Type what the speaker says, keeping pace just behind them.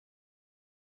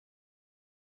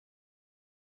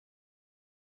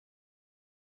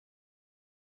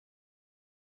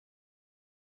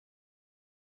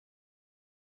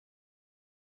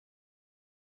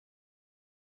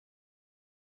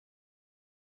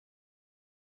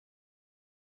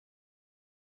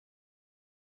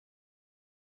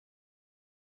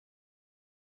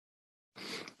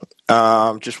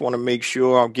Just want to make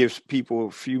sure I'll give people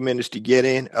a few minutes to get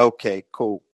in. Okay,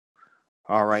 cool.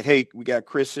 All right. Hey, we got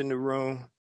Chris in the room.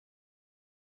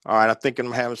 All right. I think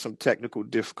I'm having some technical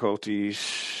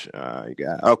difficulties.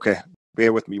 Okay.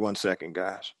 Bear with me 1 second,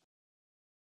 guys.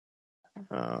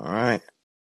 All right.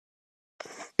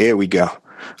 Here we go.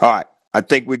 All right. I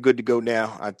think we're good to go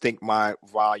now. I think my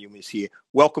volume is here.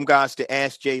 Welcome, guys, to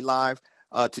Ask Jay Live.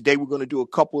 Today, we're going to do a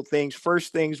couple of things.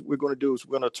 First things we're going to do is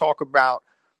we're going to talk about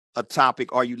a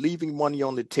topic. Are you leaving money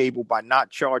on the table by not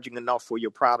charging enough for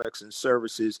your products and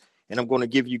services? And I'm going to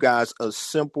give you guys a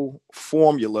simple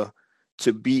formula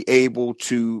to be able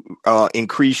to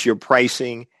increase your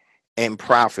pricing and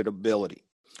profitability.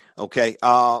 Okay.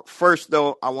 First,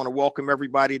 though, I want to welcome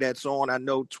everybody that's on. I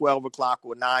know 12 o'clock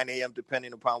or 9 a.m.,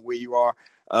 depending upon where you are,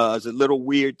 is a little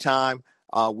weird time.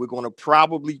 We're going to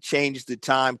probably change the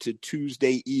time to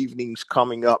Tuesday evenings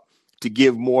coming up to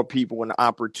give more people an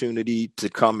opportunity to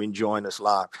come and join us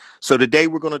live. So today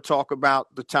we're going to talk about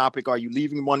the topic, are you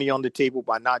leaving money on the table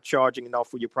by not charging enough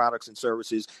for your products and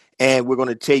services? And we're going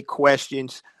to take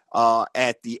questions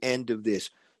at the end of this.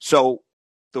 So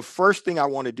the first thing I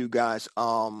want to do, guys,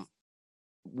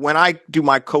 when I do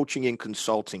my coaching and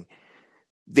consulting,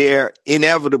 there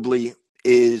inevitably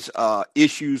is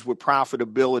issues with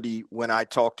profitability when I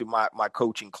talk to my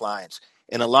coaching clients.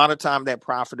 And a lot of time that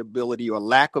profitability or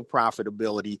lack of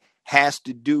profitability has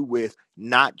to do with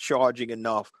not charging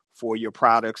enough for your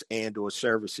products and or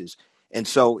services. And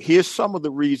so here's some of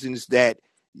the reasons that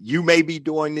you may be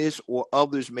doing this or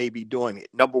others may be doing it.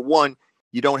 Number one,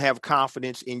 you don't have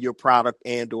confidence in your product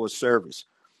and or service.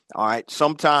 All right.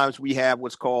 Sometimes we have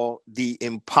what's called the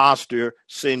imposter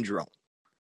syndrome.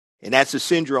 And that's a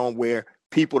syndrome where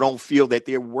people don't feel that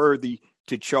they're worthy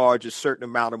to charge a certain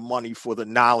amount of money for the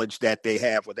knowledge that they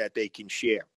have or that they can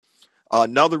share.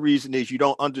 Another reason is you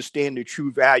don't understand the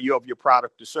true value of your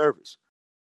product or service.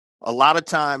 A lot of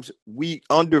times we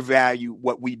undervalue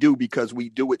what we do because we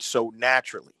do it so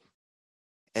naturally.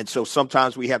 And so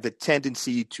sometimes we have the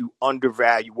tendency to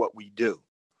undervalue what we do.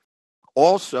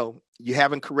 Also, you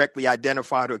haven't correctly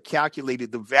identified or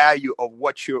calculated the value of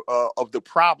what your of the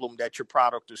problem that your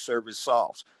product or service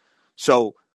solves.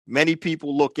 So many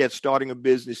people look at starting a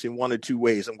business in one or two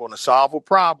ways. I'm going to solve a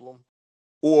problem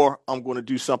or I'm going to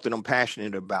do something I'm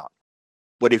passionate about.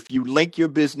 But if you link your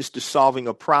business to solving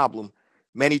a problem,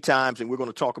 many times, and we're going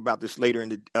to talk about this later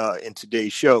in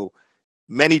today's show,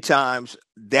 many times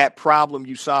that problem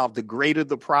you solve, the greater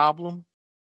the problem,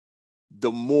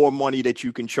 the more money that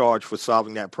you can charge for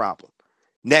solving that problem.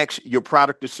 Next, your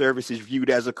product or service is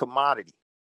viewed as a commodity.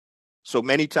 So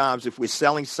many times if we're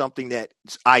selling something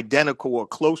that's identical or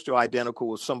close to identical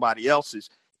with somebody else's,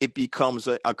 it becomes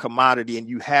a commodity and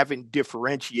you haven't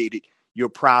differentiated your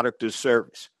product or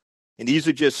service. And these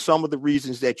are just some of the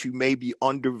reasons that you may be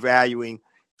undervaluing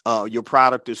your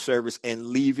product or service and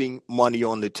leaving money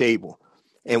on the table.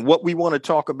 And what we want to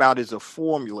talk about is a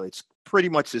formula. It's pretty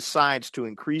much the science to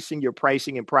increasing your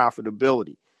pricing and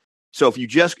profitability. So if you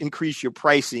just increase your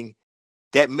pricing,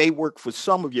 that may work for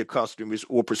some of your customers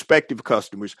or prospective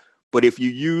customers. But if you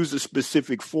use a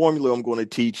specific formula I'm going to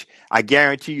teach, I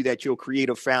guarantee you that you'll create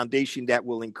a foundation that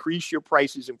will increase your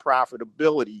prices and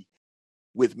profitability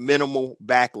with minimal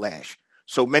backlash.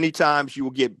 So many times you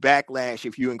will get backlash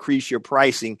if you increase your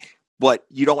pricing, but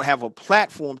you don't have a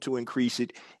platform to increase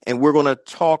it. And we're going to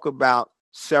talk about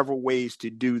several ways to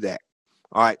do that.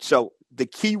 All right. So the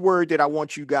key word that I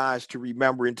want you guys to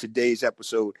remember in today's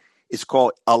episode is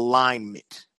called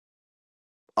alignment.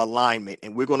 Alignment.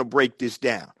 And we're going to break this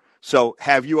down. So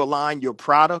have you aligned your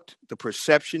product, the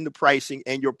perception, the pricing,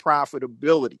 and your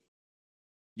profitability?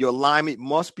 Your alignment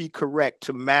must be correct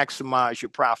to maximize your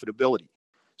profitability.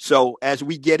 So as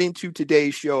we get into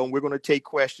today's show, and we're going to take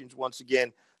questions once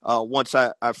again, once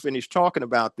I finish talking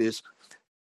about this,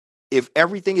 if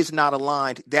everything is not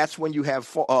aligned, that's when you have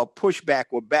pushback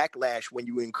or backlash when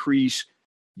you increase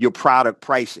your product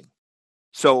pricing.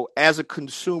 So as a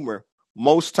consumer,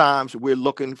 most times we're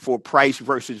looking for price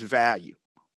versus value.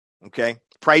 Okay.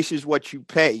 Price is what you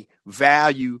pay.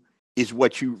 Value is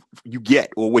what you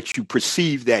get or what you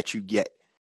perceive that you get.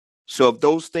 So if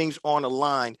those things aren't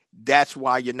aligned, that's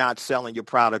why you're not selling your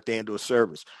product and or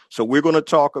service. So we're going to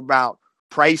talk about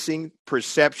pricing,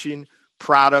 perception,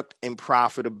 product, and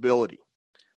profitability.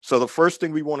 So the first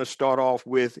thing we want to start off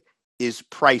with is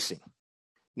pricing.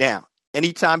 Now,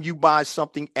 anytime you buy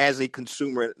something as a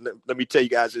consumer, let me tell you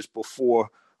guys this before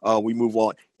we move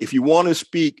on. If you want to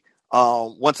speak,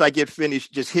 once I get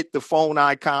finished, just hit the phone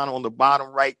icon on the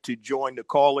bottom right to join the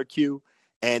caller queue.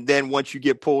 And then once you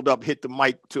get pulled up, hit the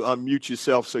mic to unmute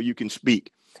yourself so you can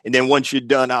speak. And then once you're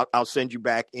done, I'll send you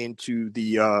back into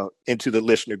the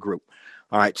listener group.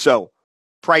 All right. So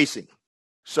pricing.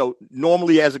 So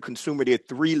normally as a consumer, there are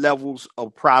 3 levels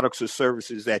of products or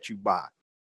services that you buy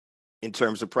in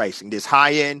terms of pricing. There's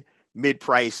high end, mid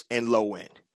price, and low end.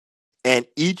 And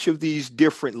each of these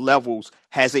different levels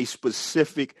has a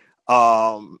specific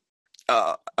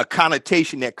a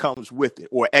connotation that comes with it,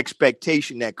 or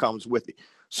expectation that comes with it.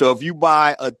 So if you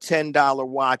buy a $10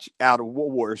 watch out of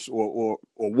Woolworths or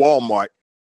Walmart,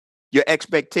 your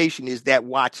expectation is that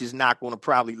watch is not going to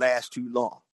probably last too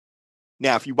long.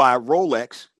 Now, if you buy a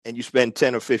Rolex and you spend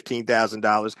 $10,000 or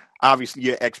 $15,000, obviously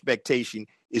your expectation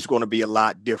is going to be a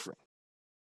lot different.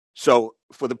 So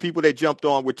for the people that jumped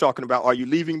on, we're talking about, are you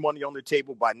leaving money on the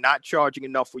table by not charging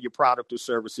enough for your product or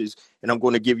services? And I'm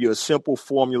going to give you a simple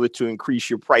formula to increase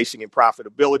your pricing and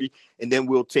profitability. And then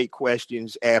we'll take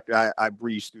questions after I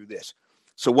breeze through this.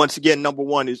 So once again, number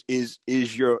one is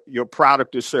your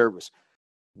product or service.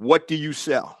 What do you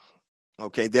sell?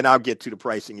 Okay, then I'll get to the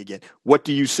pricing again. What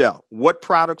do you sell? What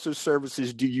products or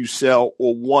services do you sell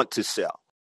or want to sell?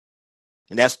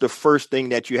 And that's the first thing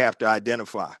that you have to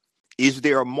identify. Is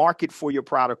there a market for your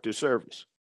product or service?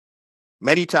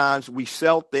 Many times we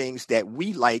sell things that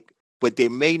we like, but there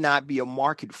may not be a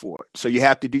market for it. So you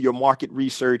have to do your market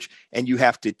research and you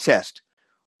have to test.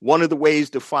 One of the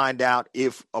ways to find out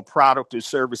if a product or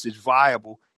service is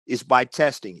viable is by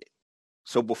testing it.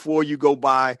 So before you go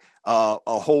buy a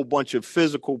whole bunch of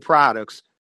physical products,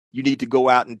 you need to go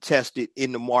out and test it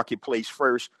in the marketplace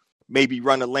first. Maybe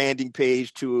run a landing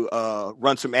page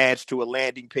run some ads to a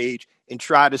landing page and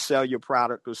try to sell your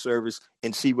product or service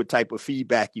and see what type of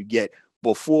feedback you get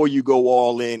before you go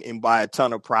all in and buy a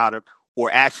ton of product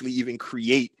or actually even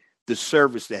create the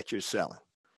service that you're selling.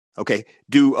 Okay.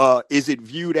 Is it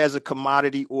viewed as a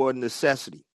commodity or a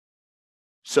necessity?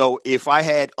 So if I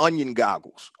had onion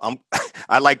goggles,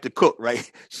 I like to cook, right?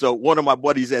 So one of my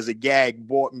buddies as a gag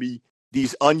bought me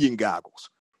these onion goggles.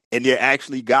 And they're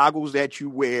actually goggles that you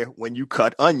wear when you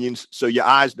cut onions so your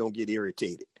eyes don't get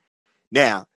irritated.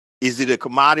 Now, is it a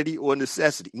commodity or a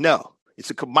necessity? No, it's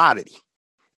a commodity.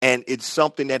 And it's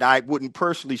something that I wouldn't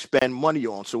personally spend money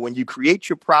on. So when you create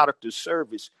your product or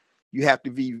service, you have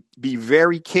to be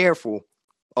very careful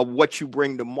of what you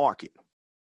bring to market.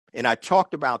 And I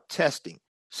talked about testing.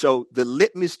 So the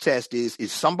litmus test is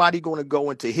somebody going to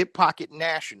go into Hip Pocket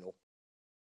National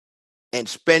and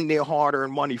spend their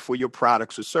hard-earned money for your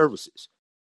products or services?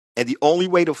 And the only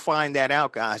way to find that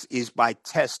out, guys, is by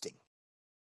testing.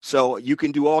 So you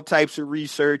can do all types of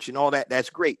research and all that. That's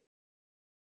great.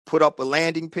 Put up a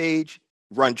landing page,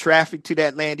 run traffic to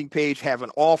that landing page, have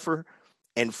an offer,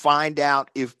 and find out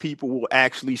if people will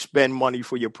actually spend money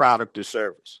for your product or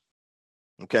service.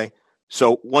 Okay.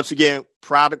 So once again,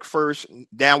 product first.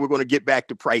 Now we're going to get back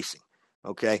to pricing.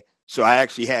 Okay. So I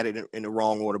actually had it in the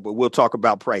wrong order, but we'll talk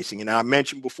about pricing. And I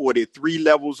mentioned before, there are 3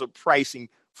 levels of pricing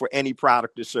for any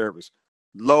product or service: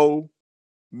 low,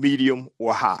 medium,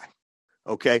 or high.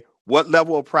 Okay. What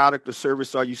level of product or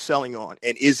service are you selling on?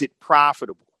 And is it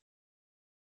profitable?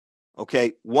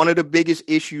 Okay. One of the biggest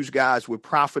issues, guys, with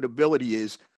profitability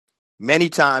is many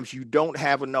times you don't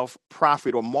have enough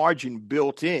profit or margin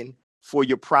built in for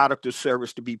your product or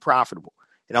service to be profitable.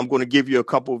 And I'm going to give you a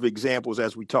couple of examples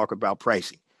as we talk about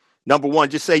pricing. Number one,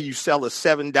 just say you sell a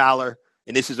 $7,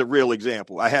 and this is a real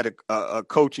example. I had a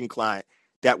coaching client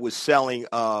that was selling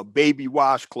baby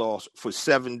washcloths for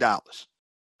 $7.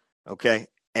 Okay.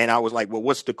 And I was like, well,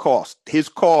 what's the cost? His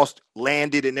cost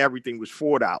landed and everything was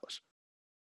 $4.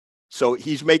 So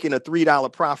he's making a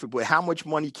 $3 profit, but how much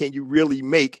money can you really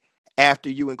make after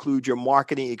you include your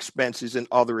marketing expenses and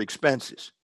other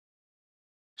expenses?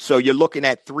 So you're looking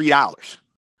at $3.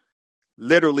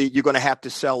 Literally, you're going to have to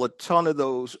sell a ton of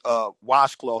those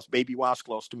washcloths, baby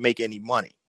washcloths, to make any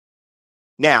money.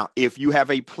 Now, if you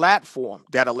have a platform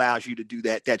that allows you to do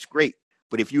that, that's great.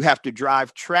 But if you have to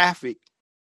drive traffic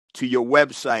to your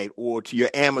website or to your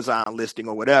Amazon listing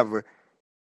or whatever,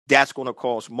 that's going to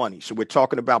cost money. So we're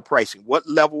talking about pricing. What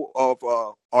level of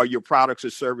are your products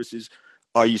or services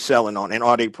are you selling on, and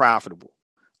are they profitable?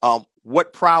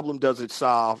 What problem does it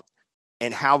solve,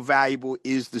 and how valuable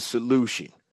is the solution?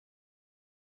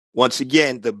 Once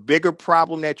again, the bigger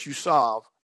problem that you solve,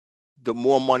 the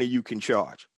more money you can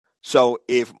charge. So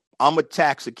if I'm a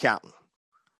tax accountant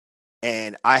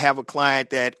and I have a client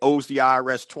that owes the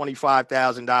IRS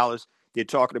 $25,000, they're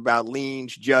talking about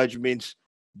liens, judgments,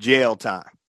 jail time.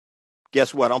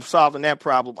 Guess what? I'm solving that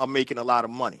problem. I'm making a lot of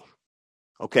money.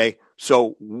 Okay.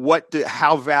 So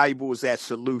how valuable is that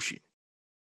solution?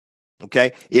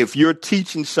 Okay. If you're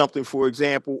teaching something, for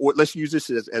example, or let's use this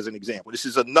as an example. This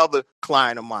is another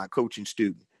client of mine, coaching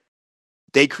student.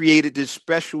 They created this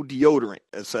special deodorant.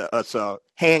 It's a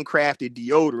handcrafted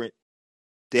deodorant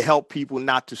to help people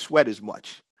not to sweat as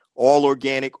much. All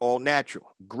organic, all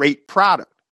natural. Great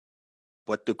product.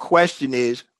 But the question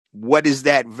is, what is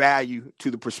that value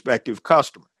to the prospective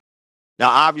customer? Now,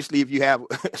 obviously, if you have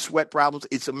sweat problems,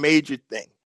 it's a major thing.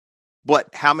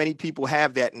 But how many people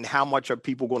have that, and how much are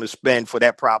people going to spend for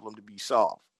that problem to be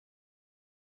solved?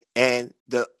 And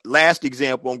the last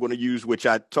example I'm going to use, which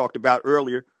I talked about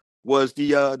earlier, was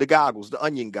the goggles, the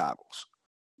onion goggles.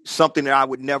 Something that I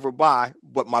would never buy,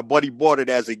 but my buddy bought it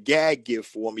as a gag gift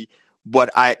for me.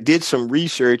 But I did some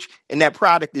research, and that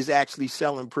product is actually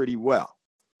selling pretty well.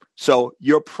 So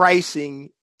your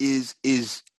pricing is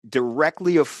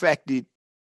directly affected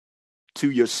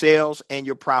to your sales and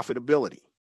your profitability.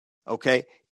 Okay.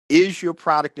 Is your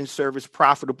product and service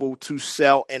profitable to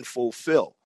sell and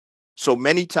fulfill? So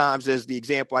many times, as the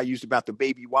example I used about the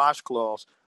baby washcloths,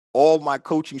 all my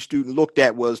coaching student looked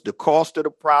at was the cost of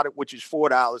the product, which is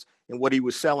 $4, and what he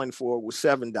was selling for was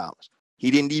 $7.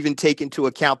 He didn't even take into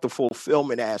account the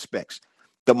fulfillment aspects,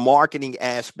 the marketing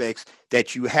aspects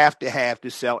that you have to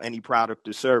sell any product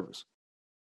or service.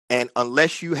 And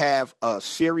unless you have a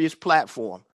serious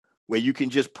platform where you can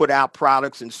just put out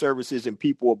products and services and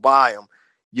people will buy them,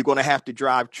 you're going to have to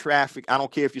drive traffic. I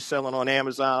don't care if you're selling on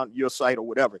Amazon, your site, or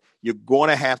whatever. You're going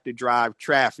to have to drive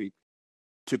traffic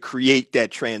to create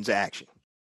that transaction.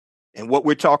 And what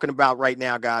we're talking about right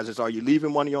now, guys, is, are you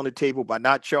leaving money on the table by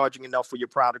not charging enough for your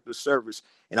product or service?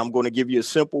 And I'm going to give you a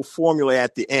simple formula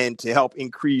at the end to help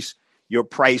increase your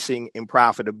pricing and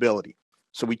profitability.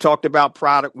 So we talked about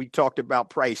product. We talked about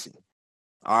pricing.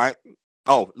 All right.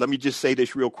 Oh, let me just say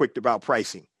this real quick about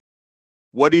pricing.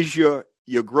 What is your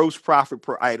gross profit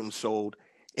per item sold?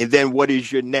 And then what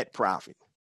is your net profit?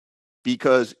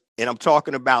 Because, and I'm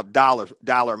talking about dollar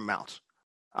amounts.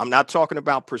 I'm not talking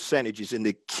about percentages. And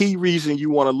the key reason you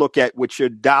want to look at what your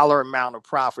dollar amount of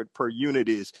profit per unit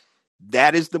is,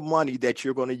 that is the money that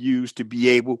you're going to use to be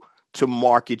able to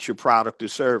market your product or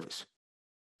service.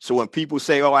 So when people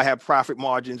say, oh, I have profit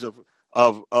margins of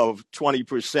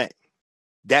 20%,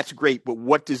 that's great. But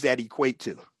what does that equate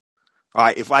to? All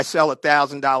right. If I sell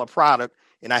 $1,000 product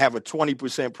and I have a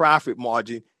 20% profit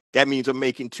margin, that means I'm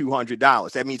making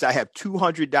 $200. That means I have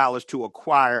 $200 to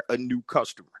acquire a new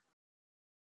customer.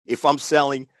 If I'm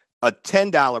selling a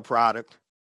 $10 product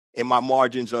and my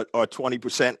margins are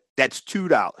 20%, that's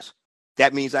 $2.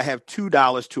 That means I have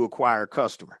 $2 to acquire a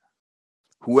customer.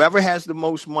 Whoever has the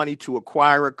most money to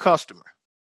acquire a customer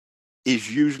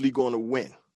is usually going to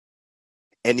win.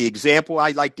 And the example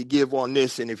I like to give on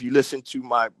this, and if you listen to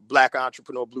my Black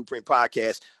Entrepreneur Blueprint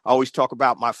podcast, I always talk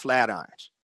about my flat irons.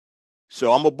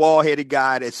 So I'm a bald-headed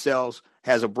guy that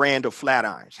has a brand of flat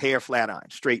irons, hair flat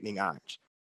irons, straightening irons.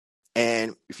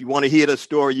 And if you want to hear the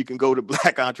story, you can go to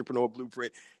Black Entrepreneur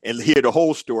Blueprint and hear the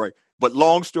whole story. But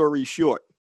long story short,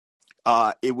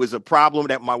 it was a problem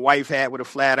that my wife had with a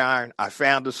flat iron. I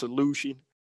found a solution.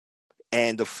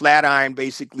 And the flat iron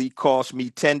basically cost me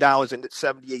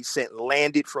 $10.78,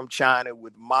 landed from China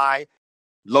with my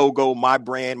logo, my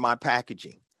brand, my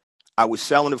packaging. I was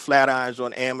selling the flat irons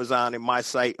on Amazon and my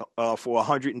site for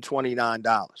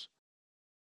 $129.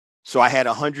 So I had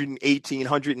 $118,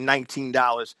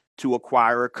 $119 to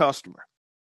acquire a customer.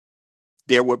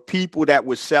 There were people that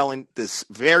were selling this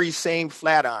very same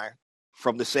flat iron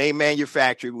from the same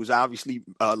manufacturer. It was obviously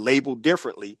labeled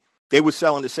differently. They were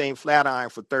selling the same flat iron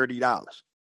for $30.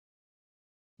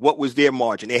 What was their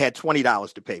margin? They had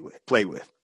 $20 to play with.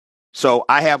 So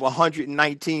I have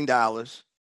 $119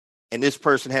 and this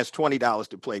person has $20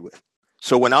 to play with.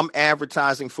 So when I'm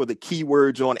advertising for the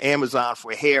keywords on Amazon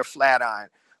for hair flat iron,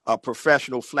 a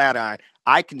professional flat iron,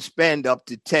 I can spend up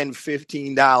to $10,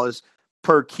 $15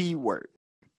 per keyword.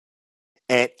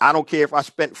 And I don't care if I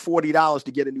spent $40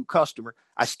 to get a new customer,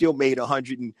 I still made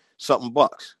 100 and something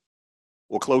bucks,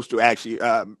 or close to, actually.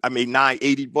 I made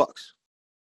 $80.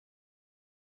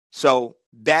 So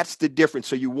that's the difference.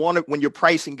 So you want to, when you're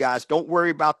pricing, guys, don't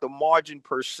worry about the margin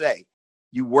per se.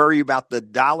 You worry about the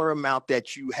dollar amount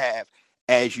that you have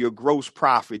as your gross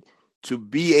profit to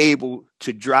be able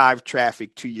to drive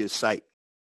traffic to your site.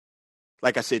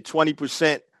 Like I said,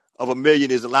 20% of $1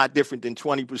 million is a lot different than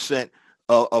 20%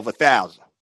 of 1,000.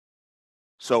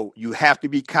 So you have to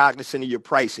be cognizant of your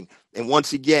pricing. And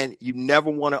once again, you never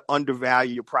want to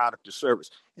undervalue your product or service.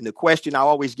 And the question I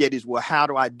always get is, well, how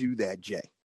do I do that, Jay?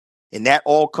 And that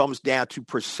all comes down to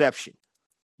perception.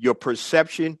 Your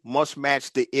perception must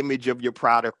match the image of your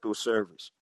product or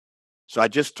service. So I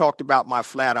just talked about my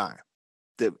flat iron.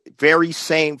 The very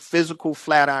same physical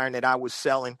flat iron that I was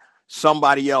selling,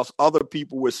 somebody else, other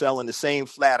people were selling the same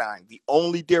flat iron. The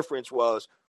only difference was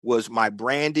my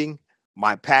branding,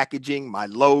 my packaging, my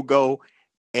logo,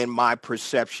 and my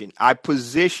perception. I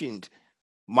positioned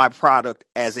my product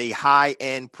as a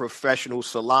high-end professional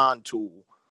salon tool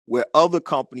where other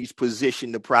companies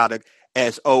position the product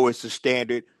as, oh, it's a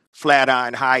standard flat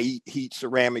iron, high heat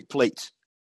ceramic plates.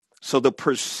 So the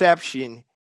perception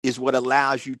is what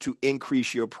allows you to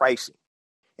increase your pricing.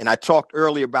 And I talked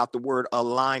earlier about the word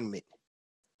alignment.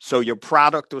 So your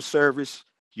product or service,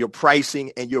 your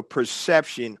pricing, and your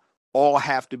perception all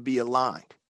have to be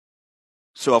aligned.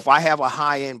 So if I have a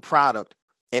high-end product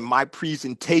and my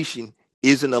presentation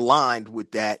isn't aligned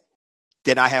with that,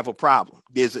 then I have a problem.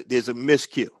 There's a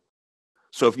miscue.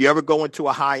 So if you ever go into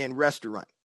a high-end restaurant,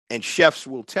 and chefs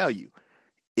will tell you,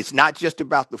 it's not just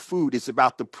about the food, it's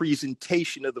about the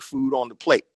presentation of the food on the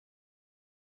plate.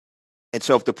 And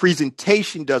so if the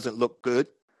presentation doesn't look good,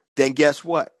 then guess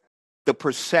what? The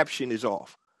perception is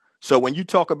off. So when you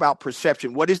talk about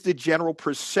perception, what is the general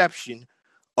perception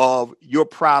of your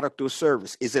product or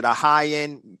service? Is it a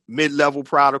high-end, mid-level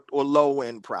product or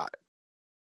low-end product?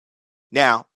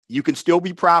 Now, you can still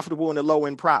be profitable in a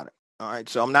low-end product. All right.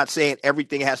 So I'm not saying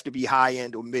everything has to be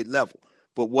high-end or mid-level,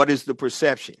 but what is the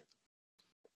perception?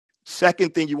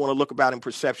 Second thing you want to look about in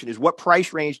perception is what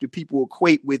price range do people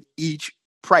equate with each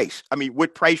price? I mean,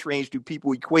 what price range do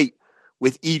people equate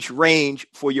with each range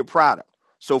for your product?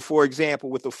 So, for example,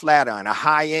 with a flat iron, a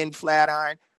high-end flat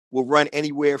iron will run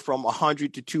anywhere from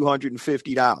 $100 to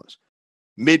 $250.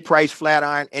 Mid-price flat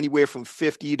iron, anywhere from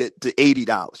 $50 to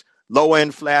 $80.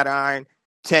 Low-end flat iron,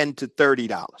 $10 to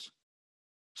 $30.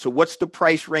 So what's the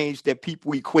price range that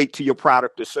people equate to your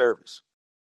product or service?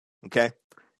 Okay.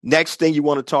 Next thing you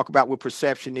want to talk about with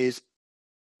perception is,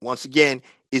 once again,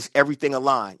 is everything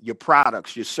aligned? Your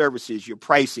products, your services, your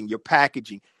pricing, your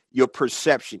packaging, your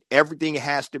perception. Everything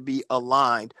has to be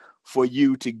aligned for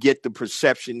you to get the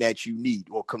perception that you need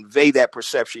or convey that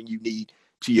perception you need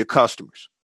to your customers.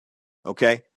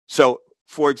 Okay. So,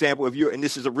 for example, if you're, and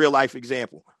this is a real life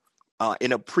example,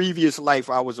 in a previous life,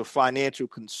 I was a financial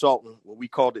consultant, what we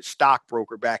called it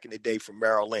stockbroker back in the day from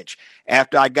Merrill Lynch.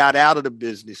 After I got out of the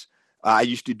business, I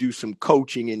used to do some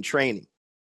coaching and training.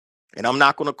 And I'm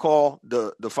not going to call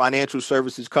the financial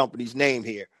services company's name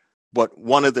here, but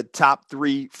one of the top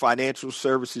 3 financial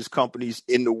services companies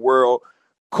in the world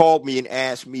called me and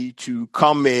asked me to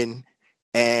come in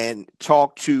and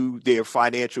talk to their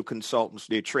financial consultants,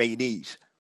 their trainees.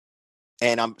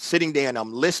 And I'm sitting there and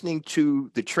I'm listening to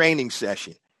the training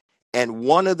session. And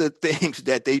one of the things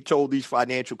that they told these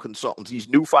financial consultants, these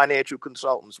new financial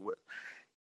consultants, were,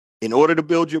 in order to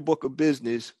build your book of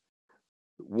business,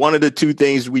 one of the 2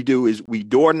 things we do is we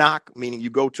door knock, meaning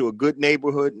you go to a good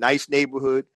neighborhood, nice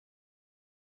neighborhood.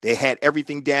 They had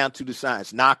everything down to the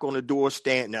science. Knock on the door,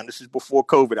 stand. Now, this is before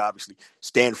COVID, obviously.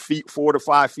 Stand 4 to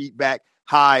 5 feet back.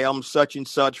 Hi, I'm such and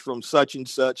such from such and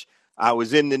such. I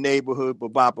was in the neighborhood, blah,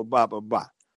 blah, blah, blah, blah, blah.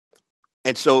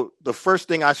 And so the first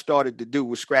thing I started to do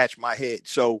was scratch my head.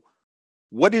 So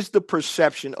what is the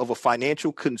perception of a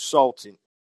financial consultant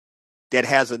that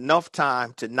has enough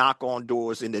time to knock on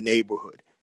doors in the neighborhood?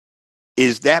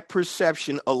 Is that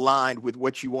perception aligned with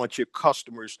what you want your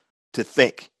customers to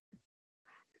think?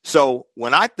 So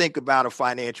when I think about a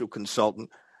financial consultant,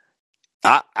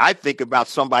 I think about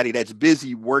somebody that's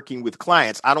busy working with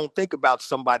clients. I don't think about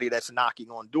somebody that's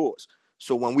knocking on doors.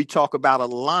 So when we talk about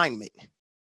alignment,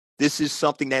 this is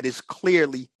something that is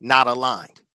clearly not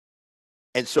aligned.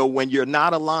 And so when you're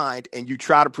not aligned and you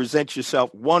try to present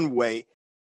yourself one way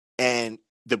and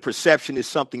the perception is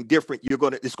something different,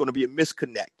 it's going to be a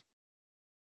misconnect.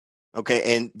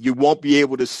 Okay. And you won't be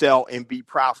able to sell and be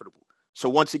profitable. So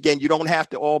once again, you don't have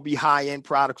to all be high-end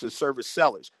products or service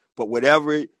sellers, but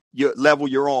whatever your level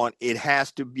you're on, it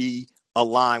has to be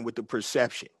aligned with the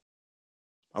perception.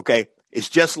 Okay. It's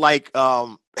just like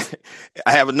I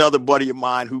have another buddy of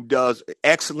mine who does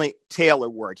excellent tailor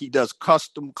work. He does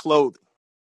custom clothing.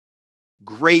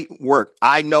 Great work.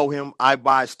 I know him. I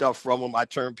buy stuff from him. I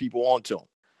turn people on to him.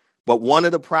 But one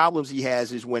of the problems he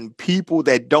has is when people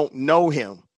that don't know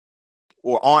him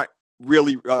or aren't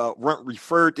really weren't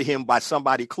referred to him by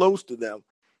somebody close to them,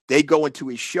 they go into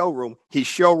his showroom. His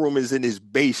showroom is in his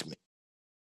basement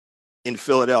in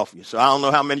Philadelphia. So I don't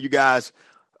know how many of you guys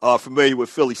are familiar with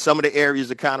Philly. Some of the areas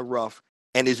are kind of rough,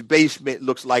 and his basement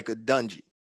looks like a dungeon.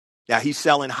 Now, he's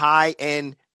selling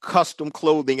high-end custom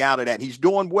clothing out of that. He's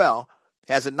doing well,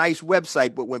 has a nice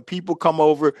website, but when people come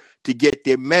over to get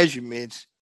their measurements,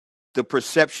 the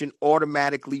perception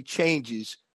automatically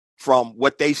changes from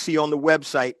what they see on the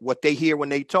website, what they hear when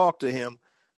they talk to him,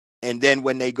 and then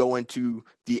when they go into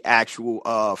the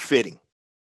actual fitting.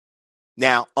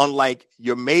 Now, unlike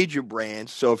your major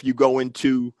brands, so if you go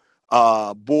into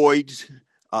Boyd's,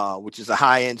 which is a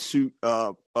high-end suit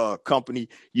company.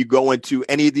 You go into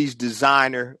any of these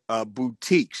designer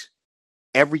boutiques,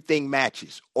 everything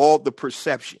matches, all the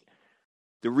perception.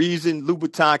 The reason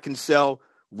Louboutin can sell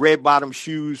red bottom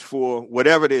shoes for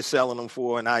whatever they're selling them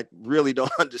for, and I really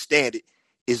don't understand it,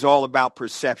 is all about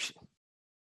perception.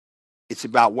 It's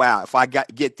about, wow, if I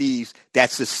get these,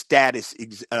 that's a status,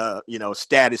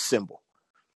 status symbol.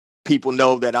 People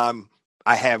know that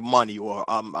I have money, or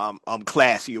I'm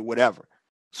classy, or whatever.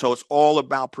 So it's all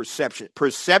about perception.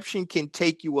 Perception can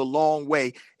take you a long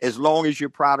way as long as your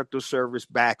product or service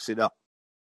backs it up.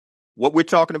 What we're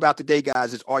talking about today,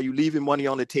 guys, is, are you leaving money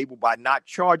on the table by not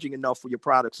charging enough for your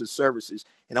products or services?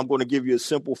 And I'm going to give you a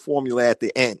simple formula at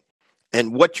the end.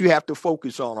 And what you have to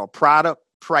focus on are product,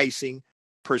 pricing,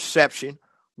 perception,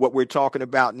 what we're talking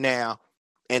about now.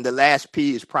 And the last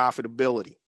P is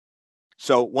profitability.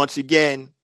 So once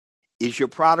again, is your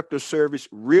product or service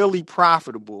really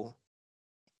profitable?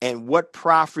 And what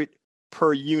profit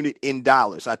per unit in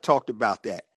dollars? I talked about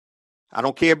that. I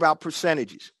don't care about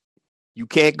percentages. You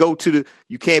can't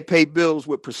you can't pay bills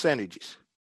with percentages.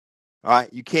 All right.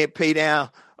 You can't pay down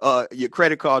your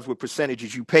credit cards with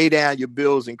percentages. You pay down your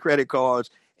bills and credit cards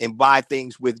and buy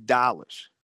things with dollars.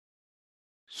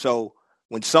 So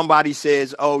when somebody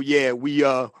says, "Oh yeah,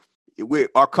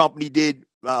 our company did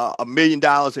 $1 million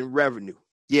in revenue,"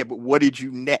 yeah, but what did you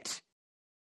net?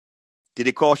 Did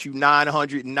it cost you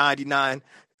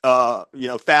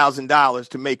 $999,000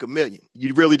 to make $1 million?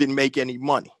 You really didn't make any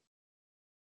money.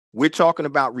 We're talking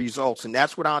about results, and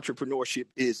that's what entrepreneurship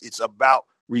is. It's about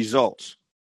results.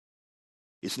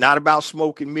 It's not about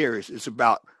smoke and mirrors. It's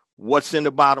about what's in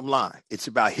the bottom line. It's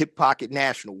about hip pocket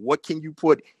national. What can you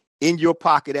put in your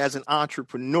pocket as an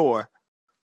entrepreneur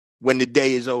when the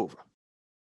day is over?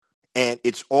 And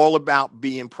it's all about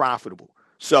being profitable.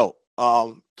 So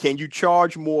can you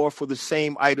charge more for the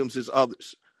same items as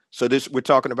others? So we're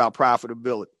talking about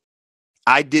profitability.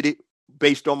 I did it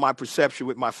based on my perception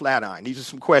with my flat iron. These are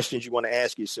some questions you want to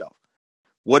ask yourself.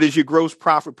 What is your gross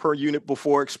profit per unit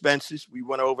before expenses? We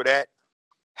went over that.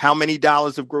 How many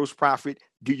dollars of gross profit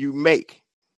do you make?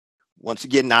 Once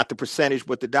again, not the percentage,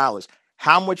 but the dollars.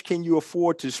 How much can you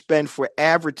afford to spend for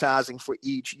advertising for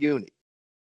each unit?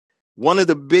 One of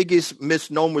the biggest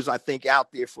misnomers, I think,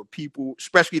 out there for people,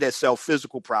 especially that sell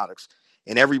physical products,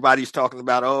 and everybody's talking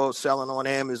about, selling on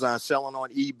Amazon, selling on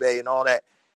eBay and all that.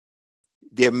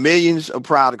 There are millions of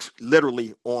products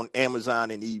literally on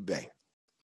Amazon and eBay.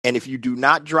 And if you do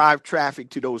not drive traffic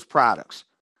to those products,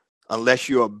 unless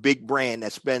you're a big brand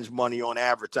that spends money on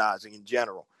advertising in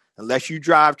general, unless you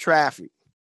drive traffic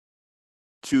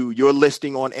to your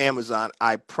listing on Amazon,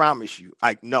 I promise you,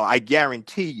 I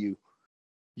guarantee you,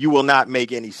 you will not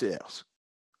make any sales.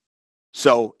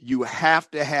 So you have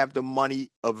to have the money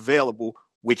available,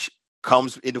 which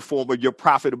comes in the form of your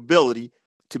profitability,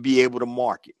 to be able to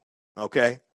market.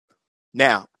 Okay.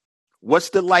 Now, what's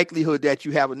the likelihood that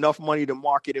you have enough money to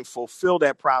market and fulfill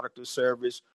that product or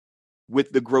service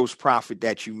with the gross profit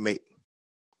that you make?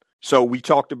 So we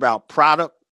talked about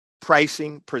product,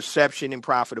 pricing, perception, and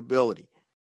profitability.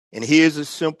 And here's a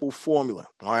simple formula.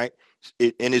 All right.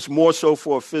 And it's more so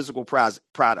for a physical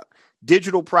product.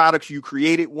 Digital products, you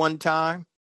create it one time,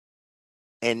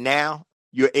 and now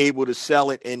you're able to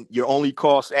sell it, and your only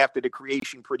cost after the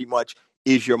creation pretty much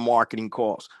is your marketing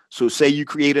cost. So say you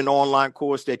create an online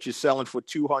course that you're selling for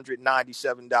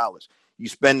 $297. You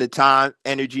spend the time,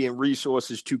 energy, and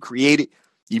resources to create it.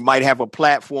 You might have a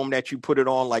platform that you put it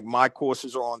on, like my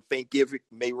courses are on Thinkific,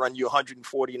 may run you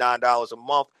 $149 a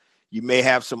month. You may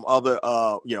have some other,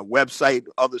 website,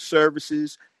 other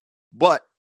services, but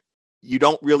you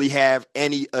don't really have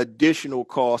any additional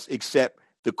costs except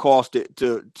the cost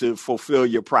to fulfill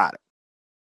your product.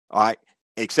 All right.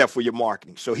 Except for your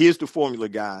marketing. So here's the formula,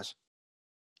 guys.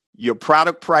 Your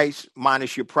product price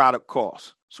minus your product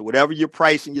cost. So whatever your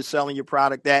price and you're selling your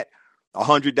product at,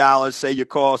 $100, say your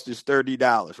cost is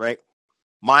 $30, right?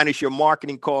 Minus your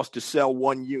marketing cost to sell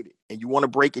one unit. And you want to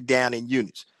break it down in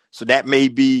units. So that may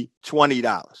be $20.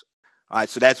 All right.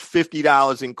 So that's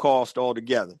 $50 in cost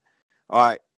altogether. All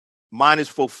right. Minus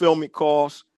fulfillment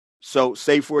costs. So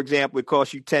say, for example, it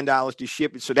costs you $10 to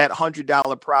ship it. So that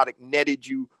 $100 product netted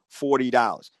you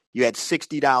 $40. You had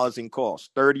 $60 in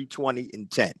cost, 30, 20,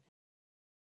 and 10.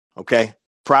 Okay.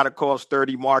 Product cost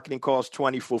 30, marketing cost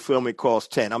 20, fulfillment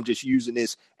cost 10. I'm just using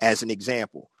this as an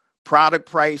example. Product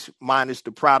price minus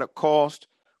the product cost,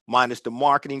 minus the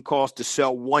marketing cost to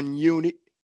sell one unit,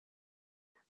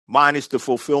 minus the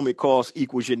fulfillment cost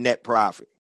equals your net profit.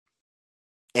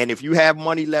 And if you have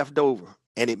money left over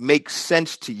and it makes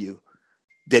sense to you,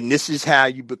 then this is how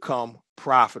you become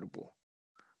profitable.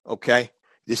 Okay.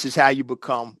 This is how you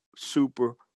become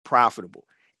super profitable.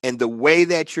 And the way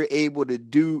that you're able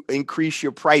to increase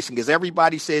your pricing, because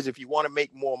everybody says if you want to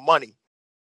make more money,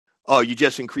 you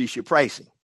just increase your pricing.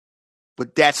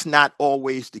 But that's not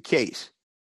always the case.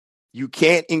 You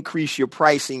can't increase your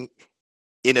pricing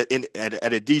at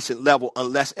a decent level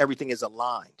unless everything is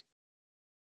aligned.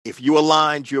 If you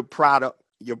aligned your product,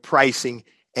 your pricing,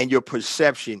 and your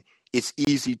perception, it's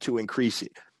easy to increase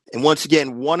it. And once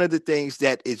again, one of the things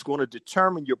that is going to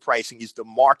determine your pricing is the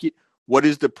market. What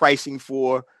is the pricing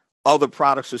for other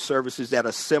products or services that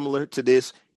are similar to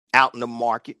this out in the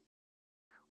market?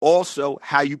 Also,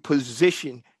 how you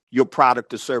position your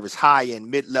product or service, high end,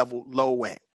 mid-level, low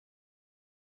end.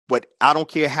 But I don't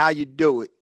care how you do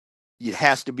it, it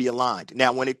has to be aligned.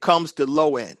 Now, when it comes to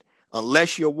low end,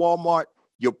 unless you're Walmart,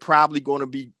 you're probably going to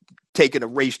be taking a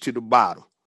race to the bottom.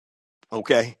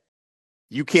 Okay?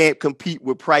 You can't compete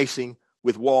with pricing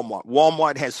with Walmart.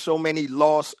 Walmart has so many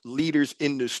loss leaders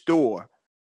in the store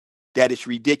that it's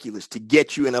ridiculous to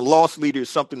get you. And a loss leader is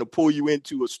something to pull you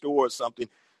into a store or something.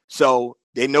 So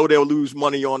they know they'll lose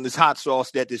money on this hot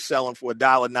sauce that they're selling for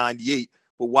 $1.98.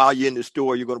 But while you're in the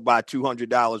store, you're going to buy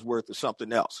 $200 worth of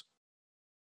something else.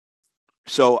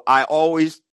 So I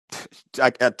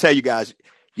tell you guys,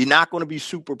 you're not going to be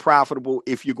super profitable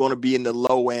if you're going to be in the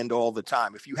low end all the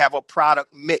time. If you have a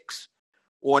product mix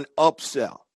or an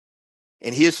upsell,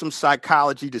 and here's some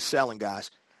psychology to selling,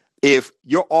 guys. If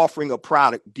you're offering a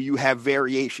product, do you have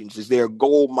variations? Is there a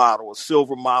gold model, a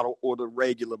silver model, or the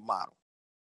regular model?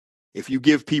 If you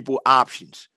give people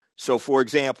options. So, for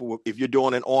example, if you're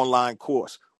doing an online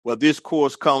course, well, this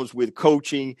course comes with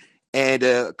coaching and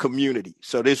a community.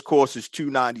 So this course is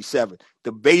 $297.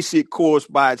 The basic course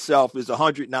by itself is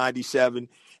 $197,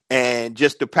 and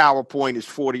just the PowerPoint is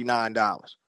 $49.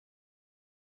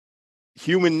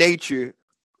 Human nature,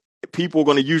 people are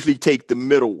going to usually take the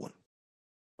middle one.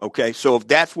 Okay, so if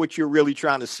that's what you're really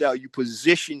trying to sell, you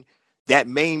position that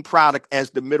main product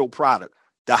as the middle product.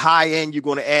 The high end, you're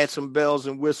going to add some bells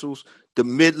and whistles. The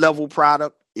mid-level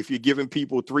product, if you're giving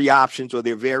people 3 options or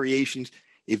their variations,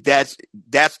 if that's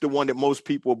the one that most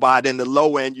people buy, then the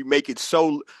low end, you make it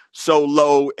so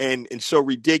low and so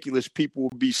ridiculous, people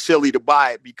will be silly to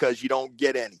buy it because you don't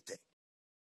get anything.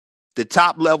 The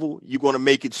top level, you're going to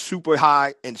make it super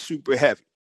high and super heavy.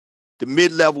 The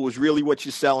mid-level is really what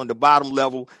you're selling. The bottom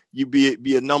level, you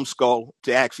be a numbskull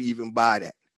to actually even buy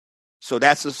that. So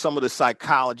that's some of the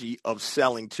psychology of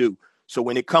selling too. So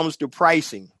when it comes to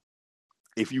pricing,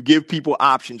 if you give people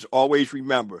options, always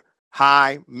remember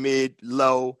high, mid,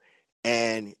 low,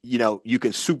 and you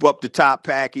can soup up the top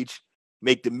package,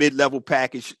 make the mid-level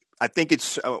package. I think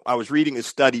I was reading a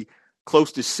study,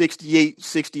 close to 68,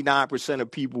 69% of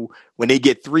people, when they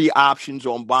get 3 options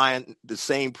on buying the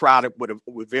same product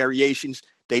with variations,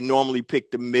 they normally pick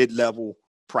the mid-level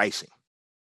pricing.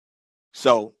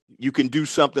 So you can do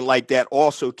something like that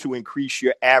also to increase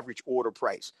your average order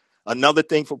price. Another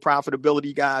thing for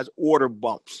profitability, guys, order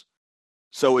bumps.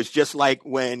 So it's just like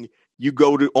when you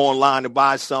go to online to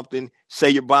buy something, say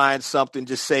you're buying something,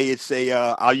 just say it's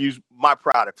I'll use my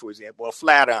product, for example, a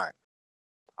flat iron.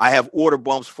 I have order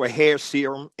bumps for hair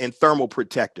serum and thermal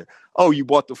protector. Oh, you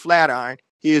bought the flat iron.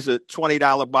 Here's a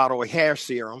 $20 bottle of hair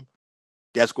serum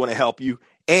that's going to help you.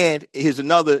 And here's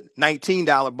another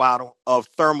 $19 bottle of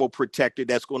thermal protector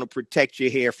that's going to protect your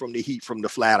hair from the heat from the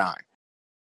flat iron.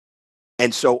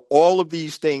 And so all of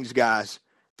these things, guys,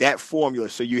 that formula.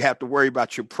 So you have to worry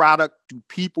about your product. Do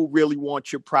people really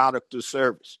want your product or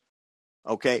service?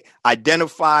 Okay.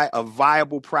 Identify a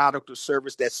viable product or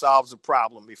service that solves a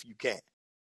problem if you can.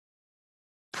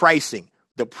 Pricing.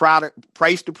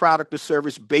 Price the product or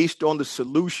service based on the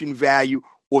solution value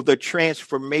or the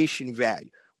transformation value.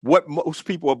 What most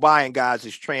people are buying, guys,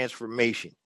 is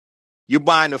transformation. You're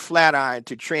buying a flat iron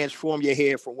to transform your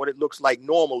hair from what it looks like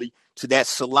normally to that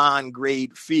salon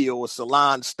grade feel or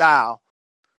salon style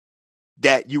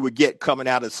that you would get coming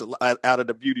out of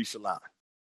the beauty salon.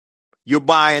 You're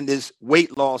buying this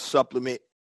weight loss supplement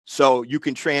so you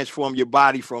can transform your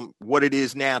body from what it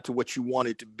is now to what you want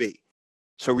it to be.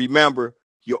 So remember,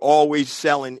 you're always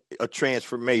selling a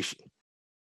transformation.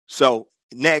 So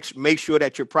next, make sure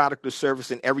that your product or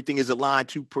service and everything is aligned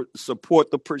to support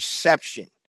the perception.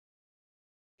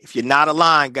 If you're not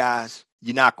aligned, guys,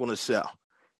 you're not going to sell.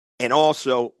 And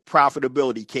also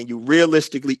profitability. Can you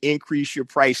realistically increase your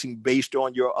pricing based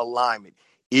on your alignment?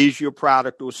 Is your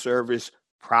product or service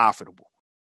profitable?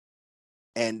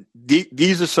 And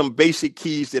these are some basic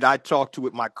keys that I talk to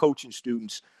with my coaching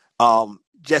students,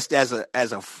 just as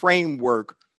a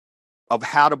framework of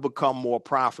how to become more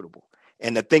profitable.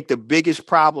 And I think the biggest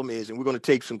problem is, and we're going to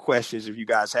take some questions if you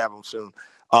guys have them soon.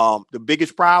 The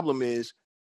biggest problem is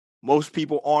most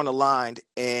people aren't aligned,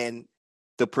 and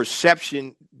the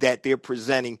perception that they're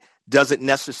presenting doesn't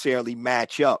necessarily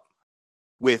match up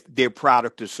with their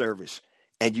product or service.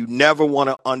 And you never want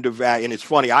to undervalue. And it's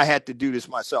funny, I had to do this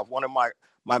myself. One of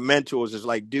my mentors is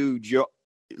like, dude, a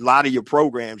lot of your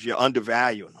programs, you're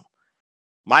undervaluing them.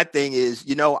 My thing is,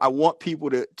 I want people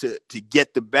to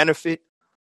get the benefit,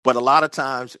 but a lot of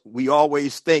times we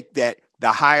always think that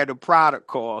the higher the product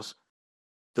costs,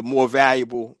 the more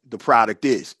valuable the product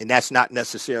is. And that's not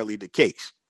necessarily the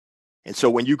case. And so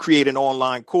when you create an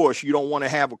online course, you don't want to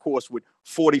have a course with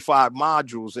 45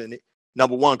 modules in it.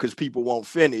 Number one, because people won't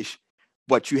finish,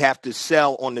 but you have to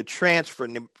sell on the transfer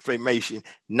information,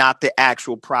 not the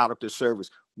actual product or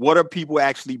service. What are people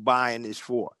actually buying this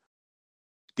for?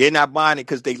 They're not buying it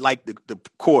because they like the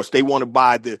course. They want to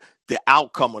buy the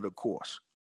outcome of the course.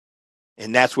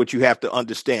 And that's what you have to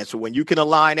understand. So when you can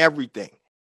align everything,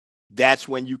 that's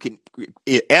when you can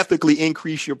ethically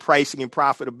increase your pricing and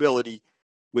profitability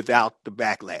without the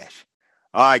backlash.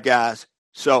 All right, guys.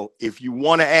 So if you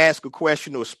want to ask a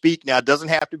question or speak, now it doesn't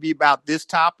have to be about this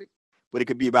topic, but it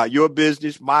could be about your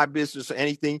business, my business, or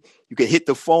anything. You can hit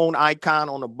the phone icon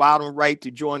on the bottom right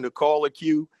to join the caller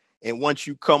queue. And once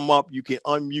you come up, you can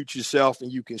unmute yourself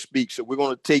and you can speak. So we're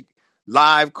going to take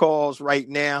live calls right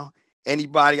now.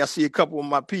 Anybody, I see a couple of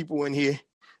my people in here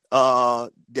that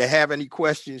have any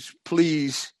questions,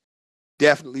 please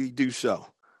definitely do so.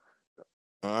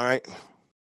 All right.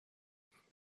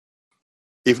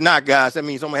 If not, guys, that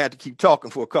means I'm going to have to keep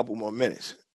talking for a couple more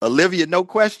minutes. Olivia, no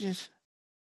questions?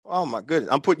 Oh, my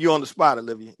goodness. I'm putting you on the spot,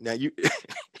 Olivia. Now, you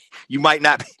you might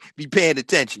not be paying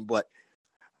attention, but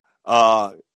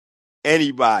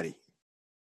anybody?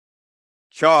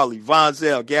 Charlie,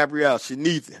 Vonzel, Gabrielle,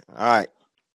 Shanitha. All right.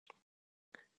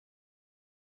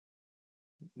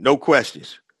 No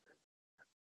questions.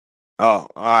 Oh,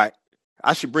 all right.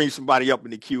 I should bring somebody up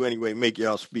in the queue anyway, make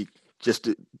y'all speak just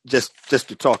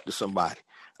to talk to somebody.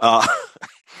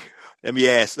 Let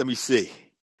me see.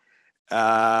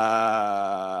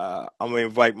 I'm gonna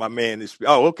invite my man to speak.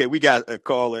 Oh, okay, we got a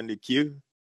call in the queue.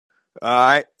 All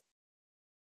right.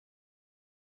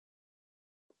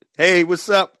 Hey, what's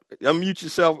up? Unmute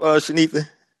yourself, Shanitha.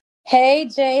 Hey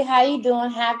Jay, how you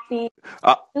doing? Happy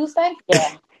Tuesday?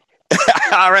 Yeah.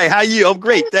 All right, how you? I'm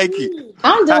great, thank you.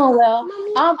 I'm doing well.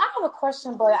 I have a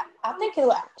question, but I think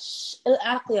it'll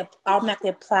automatically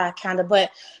apply, kind of.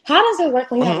 But how does it work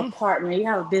when you have a partner? You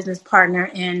have a business partner,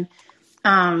 and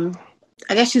I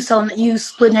guess you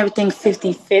splitting everything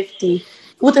 50-50.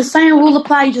 Would the same rule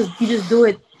apply? You just do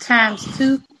it times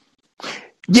two?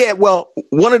 Yeah, well,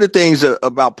 one of the things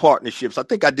about partnerships, I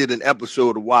think I did an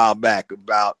episode a while back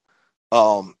about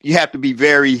you have to be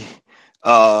very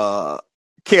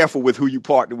careful with who you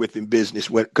partner with in business,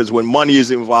 because when money is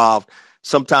involved,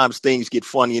 sometimes things get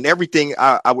funny, and everything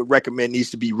I would recommend needs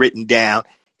to be written down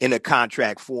in a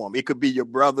contract form. It could be your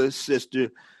brother,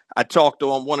 sister. I talked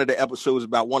on one of the episodes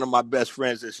about one of my best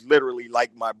friends that's literally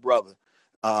like my brother.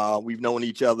 We've known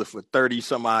each other for 30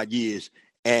 some odd years.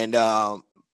 And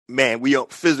man, we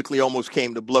physically almost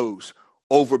came to blows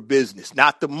over business,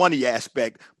 not the money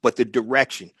aspect, but the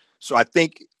direction. So I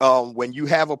think when you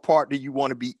have a partner, you want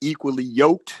to be equally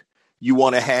yoked. You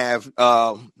want to have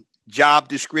job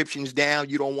descriptions down.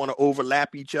 You don't want to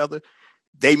overlap each other.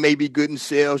 They may be good in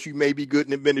sales. You may be good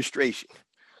in administration.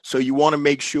 So you want to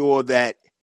make sure that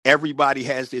everybody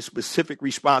has their specific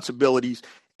responsibilities.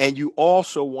 And you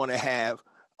also want to have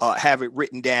it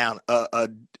written down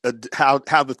how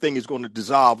the thing is going to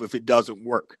dissolve if it doesn't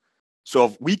work. So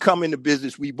if we come into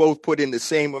business, we both put in the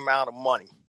same amount of money,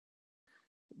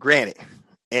 granted,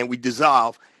 and we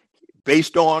dissolve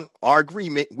based on our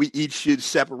agreement, we each should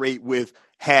separate with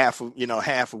half of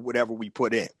whatever we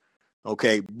put in.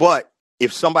 Okay. But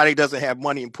if somebody doesn't have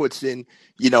money and puts in,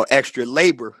 extra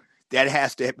labor, that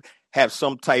has to have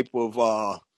some type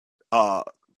of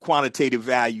quantitative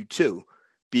value too,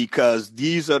 because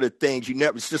these are the things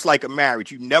it's just like a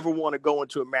marriage. You never want to go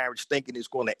into a marriage thinking it's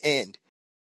going to end.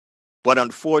 But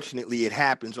unfortunately, it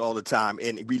happens all the time.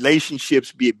 And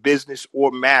relationships, be it business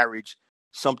or marriage,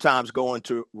 sometimes go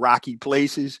into rocky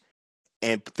places,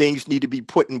 and things need to be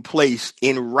put in place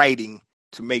in writing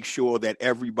to make sure that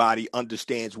everybody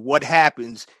understands what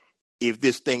happens if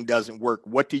this thing doesn't work.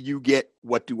 What do you get?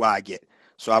 What do I get?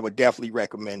 So I would definitely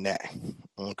recommend that.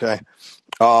 Okay.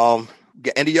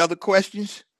 Any other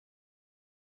questions?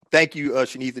 Thank you,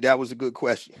 Shanitha. That was a good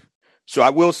question. So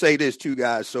I will say this too,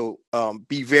 guys. So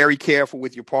be very careful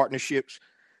with your partnerships.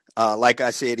 Like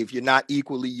I said, if you're not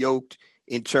equally yoked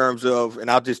in terms of, and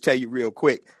I'll just tell you real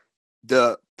quick,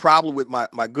 the problem with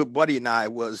my good buddy and I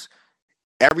was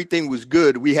everything was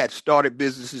good. We had started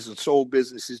businesses and sold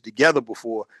businesses together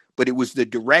before, but it was the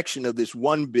direction of this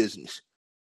one business.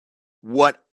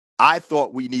 What I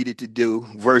thought we needed to do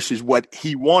versus what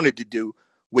he wanted to do,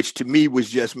 which to me was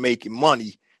just making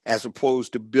money as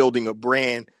opposed to building a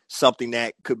brand, something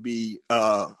that could be,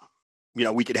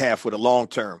 we could have for the long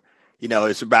term.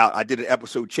 It's about, I did an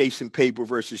episode chasing paper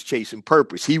versus chasing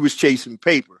purpose. He was chasing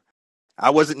paper. I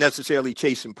wasn't necessarily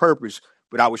chasing purpose,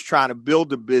 but I was trying to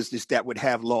build a business that would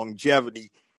have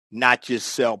longevity, not just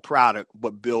sell product,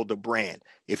 but build a brand.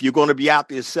 If you're going to be out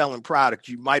there selling product,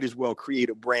 you might as well create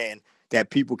a brand that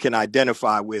people can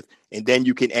identify with, and then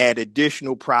you can add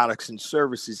additional products and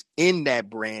services in that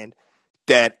brand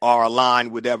that are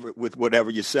aligned with whatever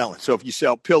you're selling. So if you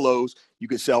sell pillows, you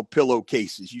can sell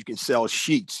pillowcases, you can sell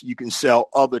sheets, you can sell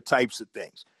other types of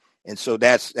things. And so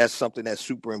that's something that's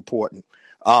super important.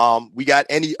 We got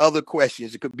any other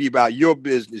questions? It could be about your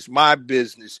business, my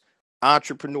business,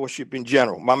 entrepreneurship in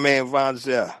general. My man Von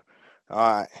Zell. All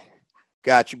right.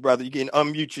 Got you, brother. You can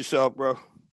unmute yourself, bro.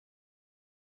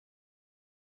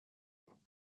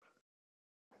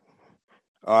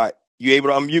 All right. You able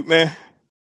to unmute, man?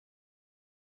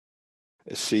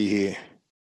 Let's see here.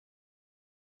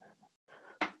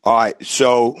 All right.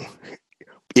 So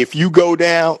if you go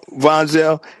down, Von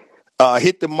Zell,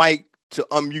 hit the mic to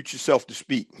unmute yourself to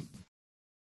speak.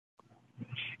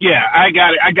 Yeah, I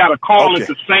got it. I got a call at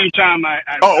the same time.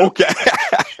 Okay.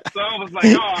 So I was like,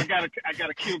 I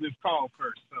gotta kill this call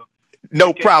first. So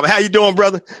no problem. How you doing,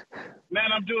 brother?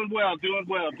 Man, I'm doing well,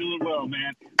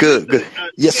 man. Good.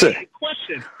 Yes, sir.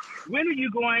 Question: when are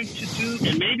you going to do?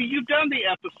 And maybe you've done the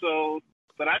episode,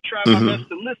 but I try my best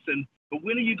to listen. But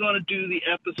when are you going to do the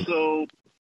episode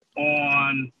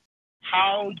on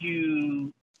how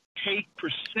you take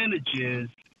percentages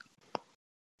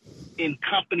in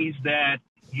companies that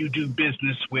you do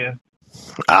business with,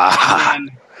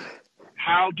 and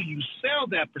how do you sell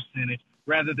that percentage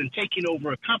rather than taking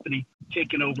over a company,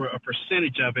 taking over a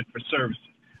percentage of it for services?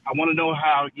 I want to know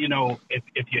how,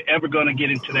 if you're ever going to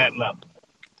get into that level.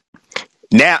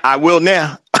 Now, I will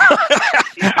now.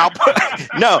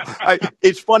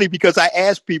 It's funny because I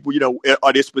ask people,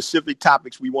 are there specific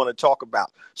topics we want to talk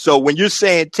about? So when you're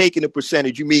saying taking a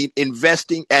percentage, you mean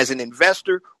investing as an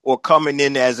investor or coming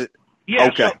in as a... Yeah,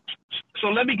 okay. So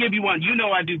let me give you one.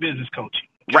 I do business coaching.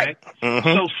 Okay? Right. Mm-hmm.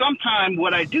 So sometimes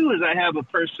what I do is I have a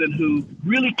person who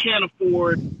really can't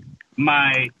afford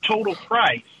my total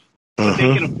price, but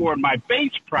they can afford my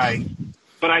base price.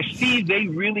 But I see they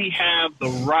really have the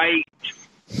right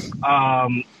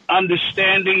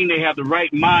understanding. They have the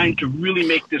right mind to really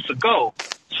make this a go.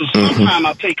 So sometimes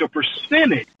I'll take a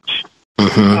percentage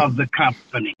of the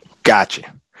company.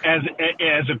 Gotcha. As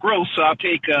a gross, so I'll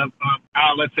take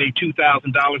let's say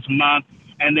 $2,000 a month,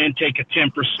 and then take a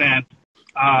 10%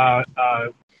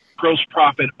 gross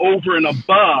profit over and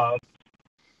above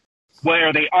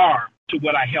where they are to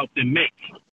what I help them make.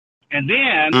 And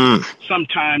then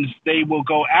sometimes they will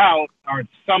go out, or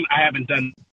I haven't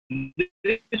done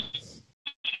this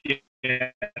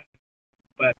yet,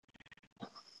 but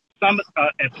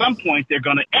at some point they're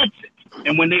going to exit,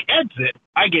 and when they exit,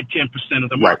 I get 10% of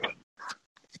the market. Right.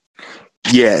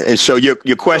 Yeah, and so your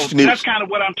question is... That's kind of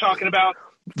what I'm talking about.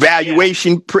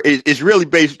 Valuation is really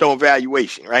based on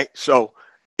valuation, right? So,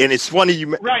 and it's funny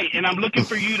you... Right, and I'm looking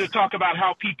for you to talk about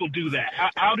how people do that.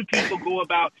 How do people go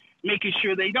about making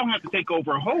sure they don't have to take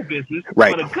over a whole business,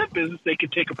 right, but a good business they can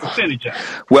take a percentage of?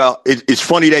 Well, it's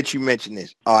funny that you mentioned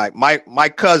this. All right, my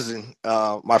cousin,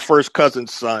 my first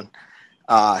cousin's son,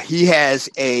 he has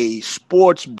a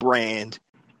sports brand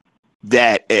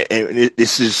that, and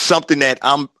this is something that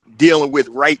I'm dealing with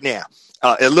right now.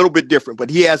 A little bit different,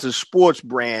 but he has a sports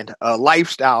brand, a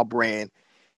lifestyle brand,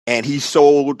 and he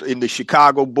sold in the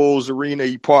Chicago Bulls arena.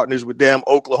 He partners with them,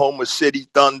 Oklahoma City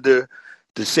Thunder,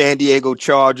 the San Diego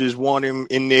Chargers want him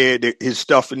in there. His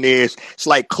stuff in there. It's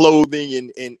like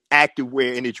clothing and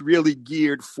activewear, and it's really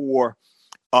geared for,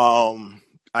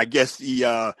 I guess,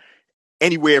 the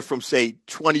anywhere from, say,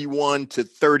 21 to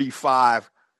 35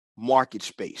 market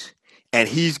space. And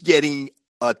he's getting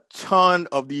a ton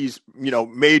of these,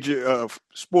 major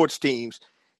sports teams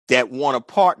that want to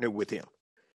partner with him.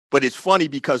 But it's funny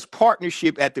because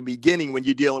partnership at the beginning, when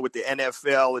you're dealing with the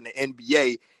NFL and the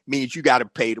NBA, means you got to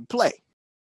pay to play.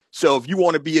 So if you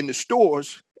want to be in the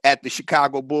stores at the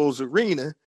Chicago Bulls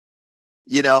arena,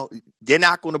 they're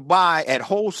not going to buy at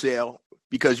wholesale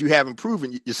because you haven't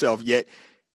proven yourself yet.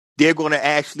 They're going to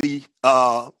actually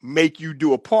make you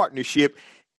do a partnership,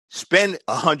 spend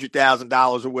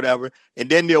 $100,000 or whatever, and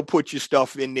then they'll put your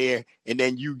stuff in there, and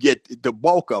then you get the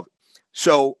bulk of it.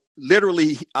 So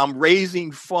literally, I'm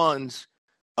raising funds,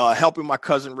 helping my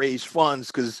cousin raise funds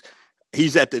because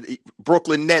He's at the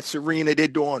Brooklyn Nets arena. They're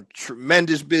doing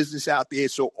tremendous business out there.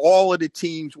 So all of the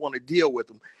teams want to deal with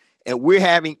him. And we're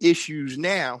having issues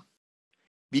now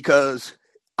because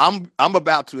I'm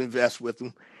about to invest with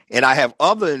him, and I have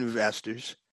other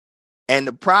investors. And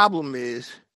the problem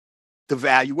is the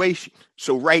valuation.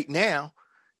 So right now,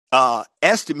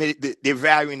 estimated that they're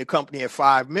valuing the company at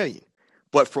 $5 million.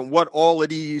 But from what all of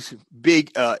these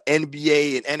big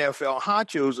NBA and NFL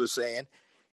honchos are saying,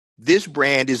 this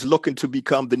brand is looking to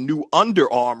become the new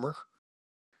Under Armour,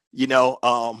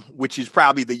 which is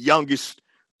probably the youngest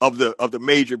of the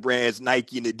major brands.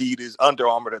 Nike and Adidas, Under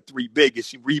Armour, the three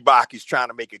biggest. Reebok is trying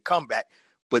to make a comeback.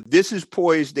 But this is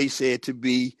poised, they said, to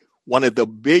be one of the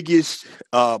biggest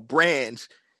brands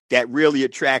that really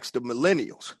attracts the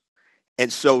millennials.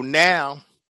 And so now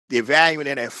they're valuing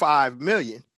it at $5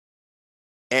 million.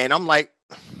 And I'm like,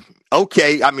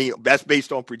 okay, I mean, that's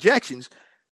based on projections,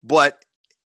 but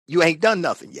you ain't done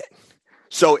nothing yet.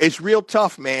 So it's real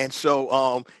tough, man.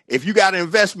 So if you got an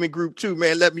investment group too,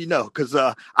 man, let me know, because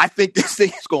I think this thing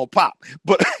is going to pop.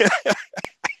 But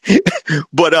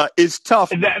but it's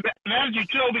tough. Now that you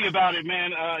told me about it,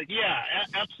 man, yeah,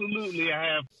 absolutely.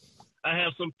 I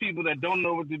have some people that don't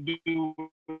know what to do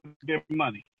with their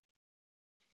money.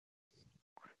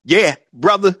 Yeah,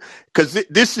 brother, because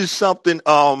this is something.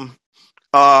 I'll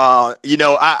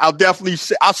definitely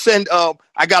I'll send.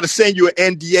 I got to send you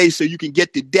an NDA so you can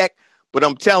get the deck. But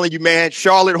I'm telling you, man,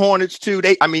 Charlotte Hornets too.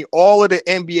 All of the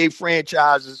NBA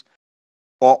franchises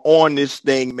are on this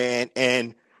thing, man.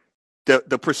 And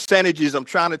the percentages, I'm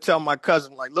trying to tell my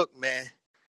cousin, like, look, man,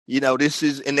 this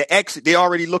is in the exit. They're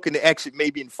already looking to exit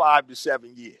maybe in 5 to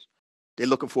 7 years. They're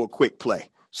looking for a quick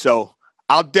play. So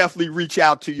I'll definitely reach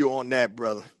out to you on that,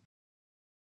 brother.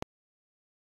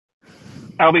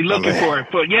 I'll be looking for it.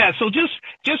 But yeah, so just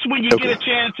when you get a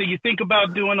chance and you think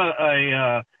about doing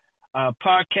a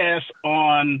podcast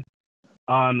on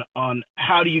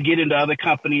how do you get into other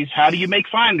companies, how do you make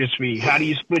finder's fee, how do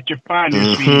you split your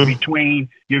finder's fee between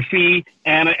your fee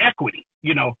and an equity,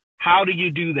 how do you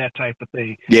do that type of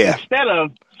thing? Yeah. Instead of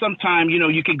sometime,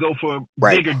 you can go for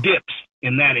bigger dips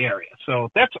in that area. So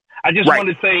I just want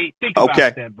to say, think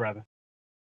about that, brother.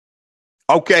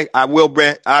 Okay, I will,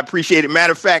 Brent. I appreciate it.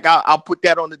 Matter of fact, I'll put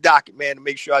that on the docket, man, to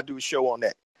make sure I do a show on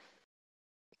that.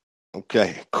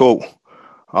 Okay, cool.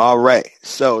 All right.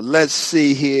 So let's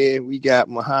see here. We got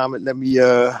Muhammad. Let me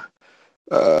all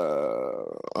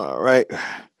right.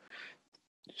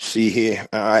 See here.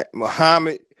 All right.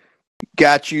 Muhammad,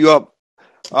 got you up.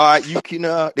 All right, you can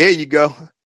there you go.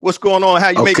 What's going on? How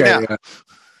you making out?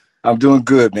 I'm doing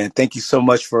good, man. Thank you so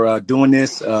much for doing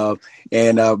this.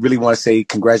 And really want to say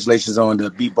congratulations on the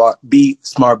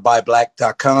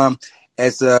BeSmartByBlack.com.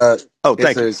 It's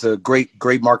a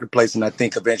great marketplace, and I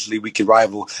think eventually we can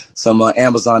rival some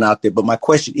Amazon out there. But my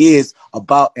question is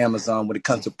about Amazon when it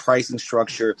comes to pricing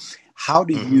structure. How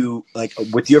do you, like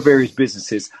with your various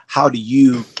businesses, how do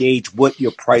you gauge what your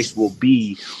price will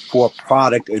be for a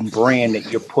product and brand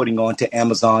that you're putting onto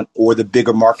Amazon or the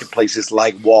bigger marketplaces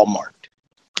like Walmart?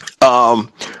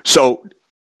 So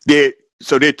there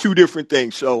are two different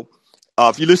things. So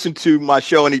if you listen to my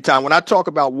show anytime, when I talk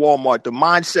about Walmart, the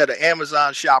mindset of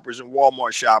Amazon shoppers and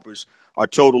Walmart shoppers are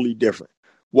totally different.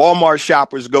 Walmart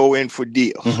shoppers go in for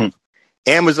deals.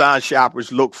 Amazon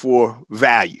shoppers look for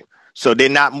value. So they're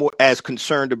not as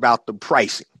concerned about the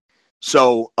pricing.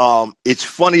 So it's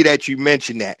funny that you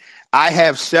mentioned that. I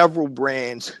have several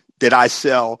brands that I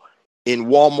sell in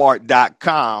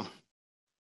Walmart.com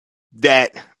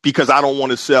that because I don't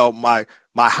want to sell my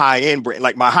high-end brand,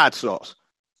 like my hot sauce,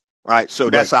 right? So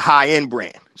that's a high-end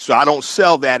brand. So I don't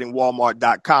sell that in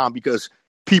Walmart.com because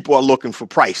people are looking for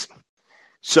pricing.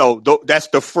 So that's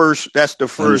the first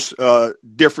difference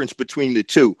between the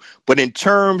two. But in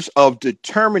terms of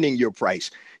determining your price,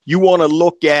 you want to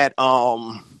look at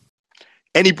what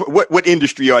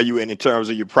industry are you in terms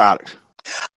of your product?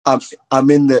 I'm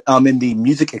in the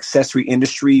music accessory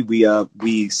industry.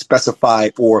 We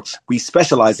specialize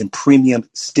in premium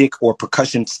stick or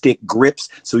percussion stick grips,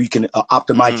 so you can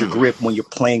optimize your grip when you're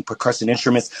playing percussion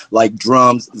instruments like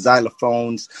drums,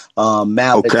 xylophones,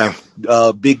 mallets,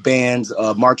 big bands,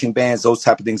 marching bands, those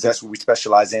type of things. That's what we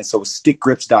specialize in. So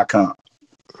stickgrips.com.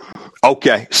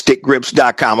 Okay,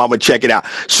 stickgrips.com. I'm going to check it out.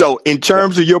 So in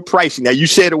terms of your pricing, now you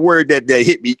said a word that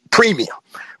hit me, premium,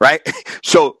 right?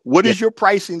 So what does your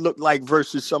pricing look like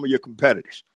versus some of your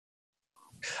competitors?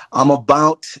 I'm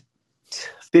about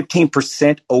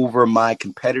 15% over my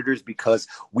competitors because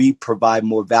we provide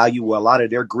more value. Where a lot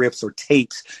of their grips or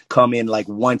tapes come in like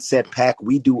one set pack.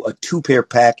 We do a 2-pair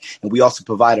pack, and we also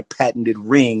provide a patented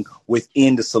ring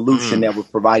within the solution that we're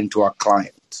providing to our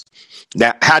clients.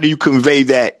 Now, how do you convey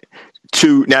that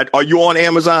now, are you on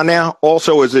Amazon now?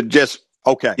 Also, is it just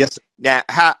okay? Yes. Now,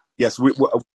 we're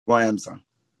on Amazon.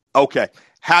 Okay.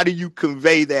 How do you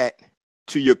convey that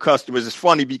to your customers? It's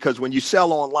funny because when you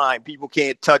sell online, people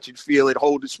can't touch it, feel it,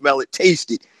 hold it, smell it,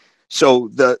 taste it. So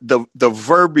the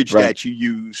verbiage that you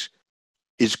use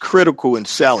is critical in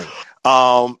selling.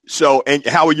 And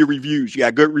how are your reviews? You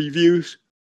got good reviews?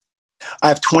 I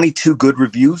have 22 good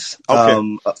reviews.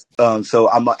 Okay. So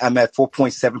I'm at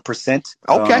 4.7%.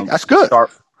 Okay, that's good.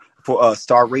 For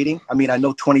star rating. I mean, I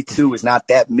know 22 is not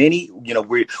that many. You know,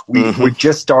 we're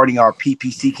just starting our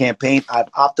PPC campaign.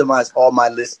 I've optimized all my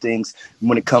listings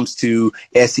when it comes to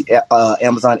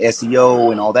Amazon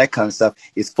SEO and all that kind of stuff.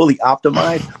 It's fully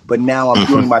optimized, but now I'm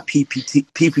doing my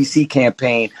PPC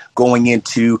campaign going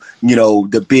into, you know,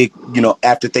 the big, you know,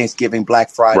 after Thanksgiving, Black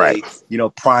Friday, you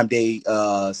know, Prime Day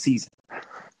season.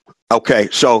 Okay,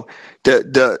 so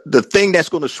the thing that's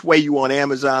going to sway you on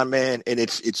Amazon, man, and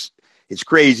it's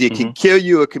crazy. It can kill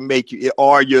you. It can make you.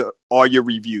 Are your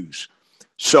reviews.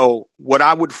 So what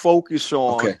I would focus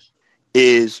on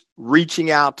is reaching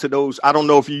out to those. I don't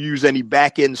know if you use any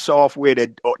back end software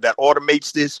that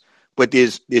automates this, but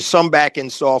there's some back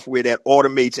end software that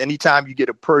automates anytime you get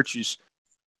a purchase,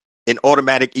 an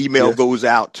automatic email goes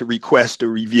out to request a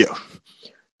review.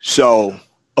 So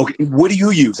okay, what do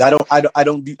you use? I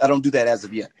don't do that as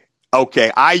of yet.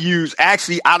 Okay, I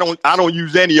don't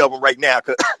use any of them right now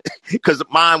because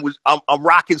mine was I'm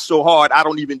rocking so hard I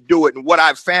don't even do it. And what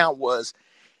I found was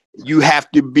you have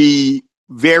to be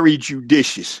very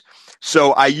judicious.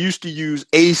 So I used to use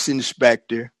Ace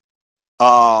Inspector,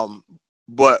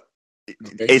 but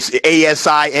it's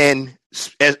ASIN,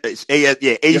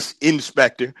 Ace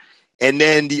Inspector, and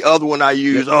then the other one I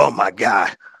use. Oh my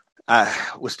God,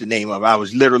 what's the name of it? I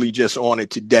was literally just on it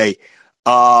today.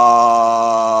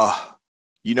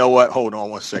 You know what? Hold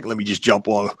on one second. Let me just jump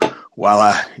on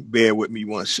while bear with me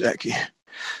 1 second.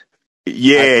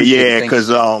 Yeah,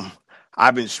 because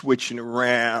I've been switching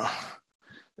around.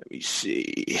 Let me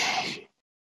see.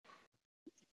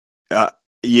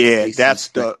 That's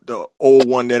the old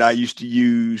one that I used to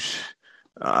use.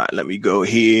 Let me go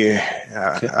here.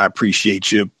 I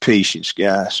appreciate your patience,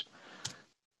 guys.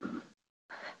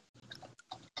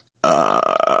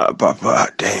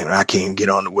 Damn, I can't even get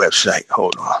on the website.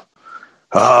 Hold on.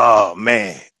 Oh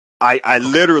man, I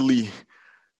literally,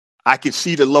 I can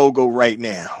see the logo right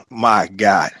now. My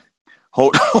God,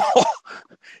 hold on.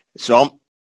 So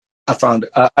I found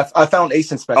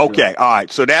Ace Inspector. Okay, all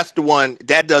right. So that's the one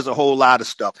that does a whole lot of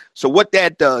stuff. So what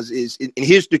that does is, and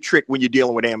here's the trick when you're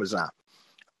dealing with Amazon.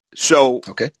 So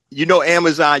you know,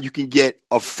 Amazon, you can get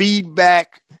a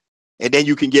feedback, and then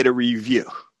you can get a review.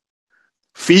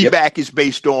 Feedback is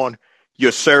based on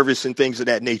your service and things of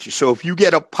that nature. So if you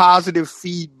get a positive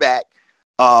feedback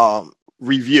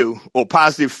review or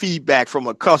positive feedback from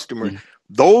a customer,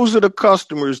 those are the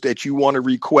customers that you want to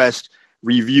request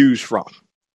reviews from.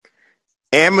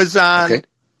 Amazon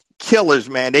killers,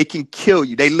 man, they can kill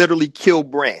you. They literally kill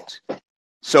brands.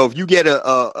 So if you get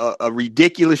a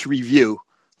ridiculous review,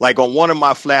 like on one of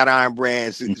my flat iron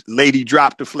brands, lady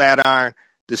dropped the flat iron,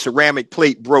 the ceramic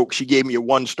plate broke. She gave me a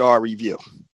 1-star review.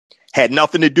 Had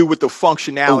nothing to do with the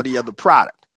functionality of the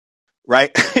product,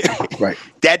 right? Right.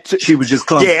 She was just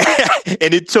clumsy. Yeah,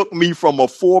 and it took me from a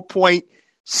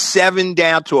 4.7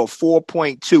 down to a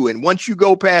 4.2. And once you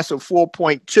go past a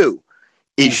 4.2,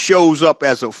 it shows up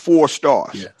as a 4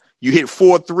 stars. Yeah. You hit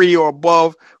 4.3 or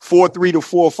above, 4.3 to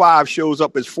 4.5 shows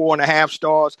up as 4.5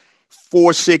 stars.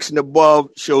 4.6 and above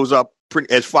shows up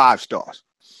as 5 stars.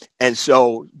 And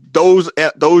so those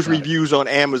reviews on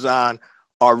Amazon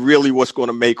are really what's going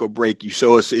to make or break you.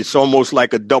 So it's almost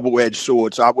like a double-edged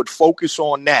sword. So I would focus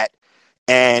on that,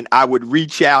 and I would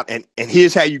reach out, and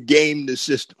here's how you game the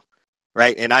system,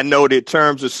 right? And I know that in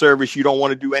terms of service, you don't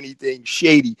want to do anything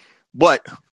shady, but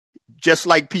just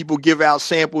like people give out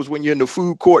samples when you're in the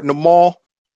food court in the mall,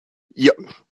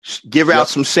 give out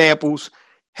some samples.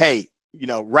 Hey, you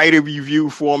know, write a review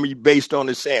for me based on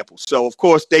the samples. So, of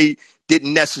course, they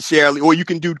didn't necessarily, or you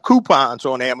can do coupons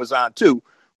on Amazon too,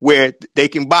 where they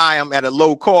can buy them at a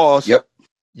low cost.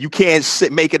 You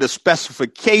can't make it a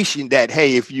specification that,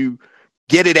 hey, if you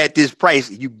get it at this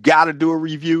price, you got to do a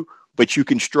review, but you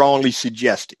can strongly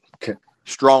suggest it.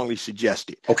 Strongly suggest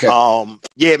it.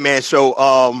 Yeah, man.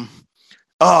 So,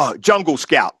 Jungle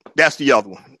Scout, that's the other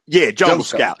one. Yeah, Jungle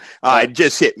Scout. It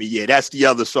just hit me. Yeah, that's the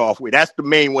other software. That's the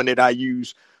main one that I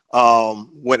use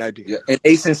when I do. Yeah. And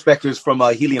Ace Inspector is from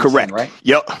Helium 10, right?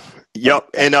 Yep.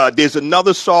 And there's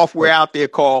another software out there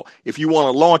called, if you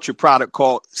want to launch a product,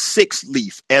 called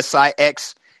Sixleaf,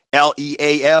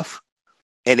 SIXLEAF.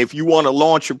 And if you want to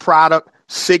launch a product,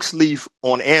 Sixleaf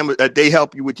on Amazon. They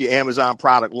help you with your Amazon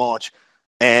product launch.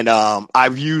 And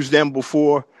I've used them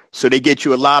before. So they get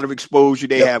you a lot of exposure.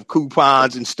 They have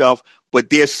coupons and stuff, but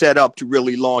they're set up to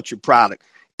really launch your product.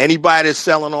 Anybody that's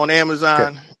selling on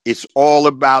Amazon, it's all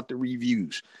about the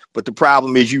reviews. But the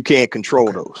problem is you can't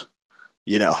control those,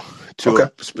 to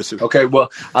a specific. Okay, well,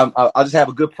 I'll just have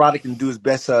a good product and do as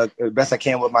best I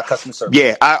can with my customer service.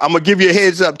 Yeah, I'm going to give you a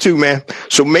heads up too, man.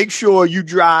 So make sure you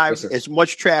drive as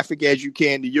much traffic as you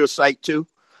can to your site too.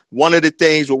 One of the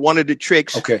things or one of the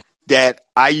tricks that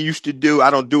I used to do,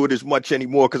 I don't do it as much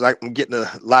anymore because I'm getting a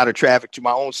lot of traffic to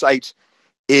my own sites,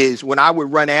 is when I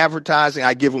would run advertising,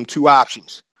 I give them two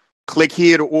options. Click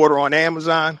here to order on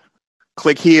Amazon,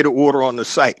 click here to order on the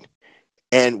site.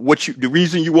 And the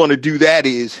reason you want to do that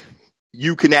is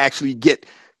you can actually get,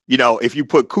 if you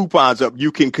put coupons up,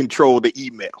 you can control the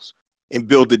emails and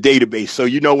build the database. So,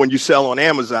 when you sell on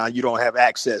Amazon, you don't have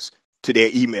access to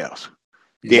their emails.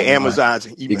 They're Amazon's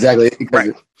emails. Exactly.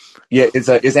 Right. Yeah,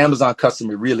 it's Amazon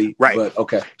customer, really. Right. But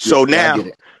okay. So now,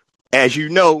 as you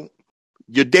know,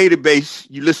 your database,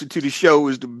 you listen to the show,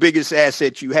 is the biggest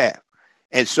asset you have.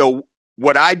 And so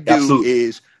what I do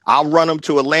is I'll run them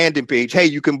to a landing page. Hey,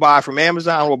 you can buy from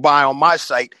Amazon or buy on my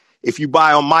site. If you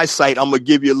buy on my site, I'm going to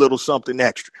give you a little something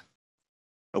extra.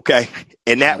 Okay.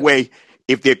 And that way,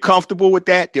 if they're comfortable with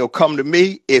that, they'll come to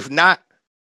me. If not,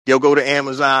 they'll go to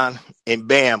Amazon and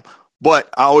bam. But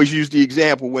I always use the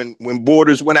example when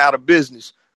Borders went out of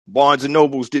business, Barnes &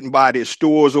 Nobles didn't buy their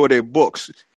stores or their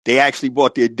books. They actually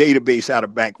bought their database out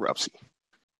of bankruptcy.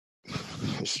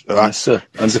 Yes, sir.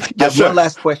 Yes, sir. One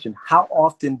last question. How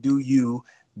often do you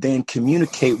then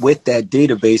communicate with that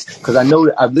database? Because I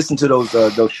know I've listened to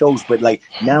those shows, but like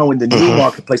now in the new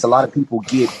marketplace, a lot of people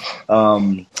get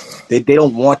they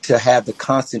don't want to have the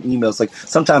constant emails. Like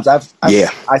sometimes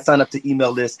I sign up to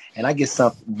email lists and I get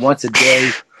something once a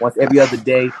day, once every other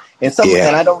day, and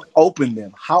and I don't open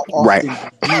them. How often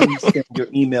do you send your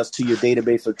emails to your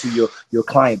database or to your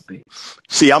client base?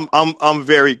 See, I'm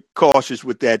very cautious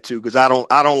with that too, because I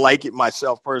don't like it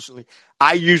myself personally.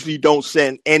 I usually don't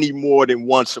send any more than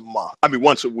once a month. I mean,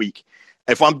 once a week.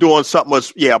 If I'm doing something,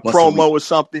 a promo or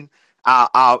something,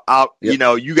 I'll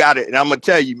you got it. And I'm gonna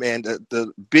tell you, man,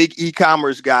 the big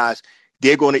e-commerce guys,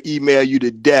 they're going to email you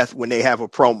to death when they have a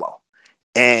promo,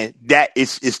 and that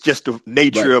it's just the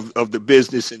nature of the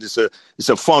business, and it's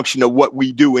a function of what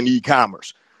we do in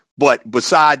e-commerce. But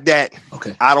beside that,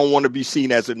 I don't want to be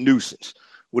seen as a nuisance.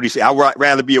 What do you say? I'd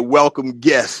rather be a welcome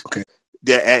guest.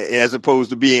 As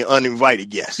opposed to being uninvited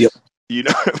guests. Yep. You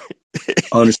know what I mean?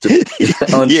 Understood.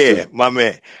 Yeah, my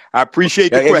man. I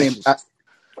appreciate the questions.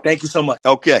 Thank you so much.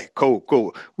 Okay,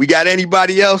 cool. We got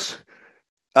anybody else?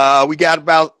 We got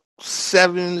about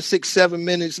 7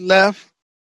 minutes left.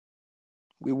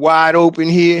 We wide open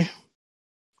here.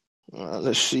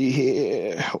 Let's see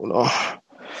here. Hold on.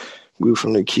 We're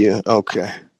from the queue.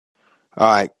 Okay. All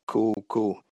right,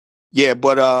 cool. Yeah,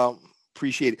 but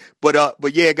appreciate it.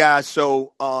 But yeah, guys,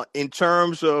 so in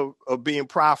terms of being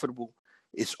profitable,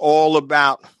 it's all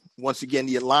about, once again,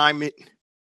 the alignment,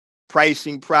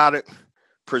 pricing, product,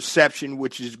 perception,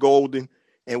 which is golden,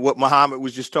 and what Muhammad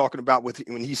was just talking about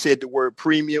when he said the word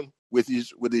premium with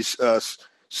his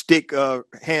stick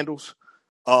handles.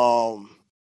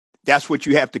 That's what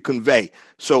you have to convey.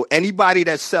 So anybody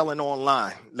that's selling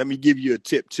online, let me give you a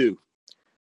tip too.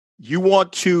 You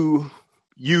want to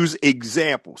use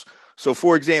examples. So,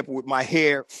 for example, with my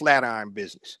hair flat iron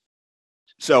business.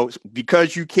 So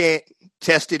because you can't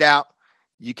test it out,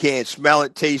 you can't smell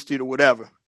it, taste it, or whatever,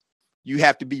 you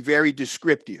have to be very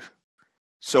descriptive.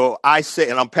 So I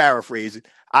say, and I'm paraphrasing,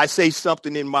 I say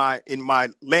something in my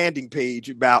landing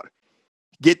page about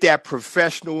get that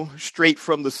professional, straight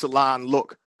from the salon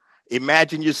look.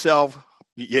 Imagine yourself,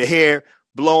 your hair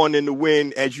blowing in the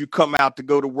wind as you come out to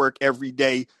go to work every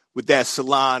day with that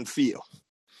salon feel.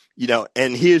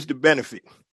 And here's the benefit.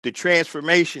 The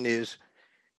transformation is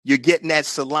you're getting that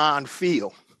salon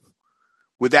feel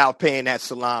without paying that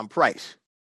salon price.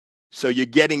 So you're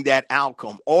getting that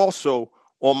outcome. Also,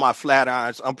 on my flat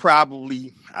irons,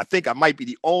 I think I might be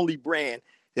the only brand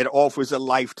that offers a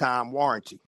lifetime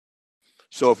warranty.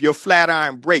 So if your flat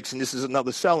iron breaks, and this is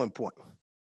another selling point,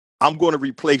 I'm going to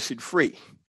replace it free.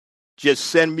 Just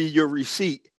send me your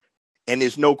receipt, and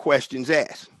there's no questions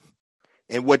asked.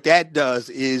 And what that does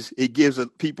is it gives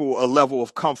people a level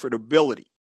of comfortability.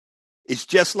 It's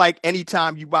just like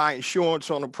anytime you buy insurance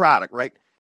on a product, right?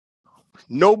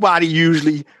 Nobody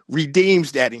usually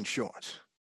redeems that insurance.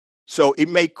 So it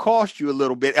may cost you a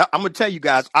little bit. I'm going to tell you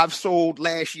guys, I've sold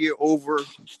last year over,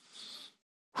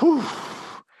 what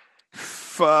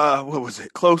was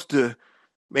it? Close to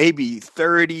maybe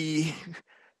 30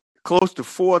 close to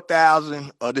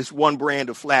 4,000 of this one brand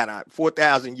of flat iron,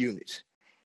 4,000 units.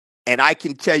 And I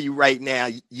can tell you right now,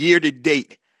 year to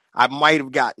date, I might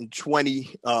have gotten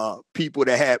 20 people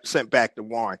that have sent back the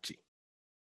warranty.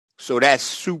 So that's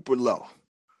super low.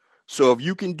 So if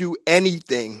you can do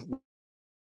anything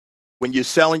when you're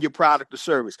selling your product or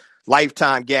service,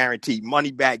 lifetime guarantee,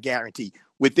 money back guarantee,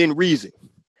 within reason.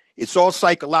 It's all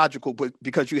psychological, but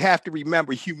because you have to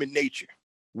remember human nature,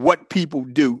 what people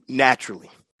do naturally.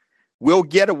 We'll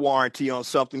get a warranty on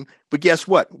something, but guess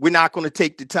what? We're not going to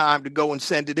take the time to go and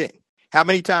send it in. How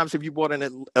many times have you bought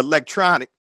an electronic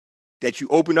that you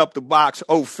open up the box,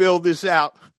 fill this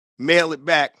out, mail it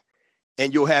back,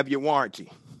 and you'll have your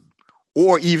warranty?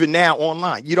 Or even now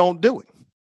online, you don't do it.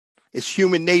 It's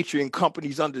human nature, and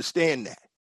companies understand that.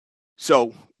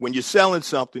 So when you're selling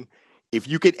something, if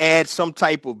you could add some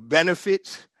type of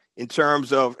benefits in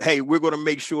terms of, hey, we're going to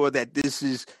make sure that this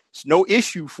is no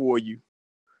issue for you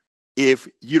if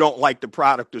you don't like the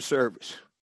product or service.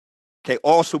 Okay,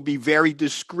 also be very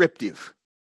descriptive.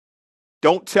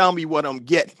 Don't tell me what I'm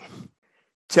getting.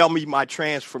 Tell me my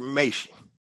transformation.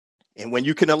 And when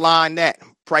you can align that,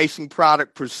 pricing,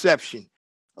 product perception,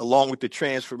 along with the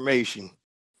transformation,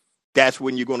 that's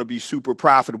when you're going to be super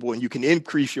profitable and you can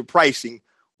increase your pricing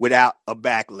without a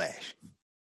backlash.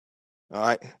 All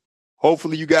right.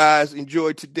 Hopefully you guys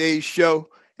enjoyed today's show.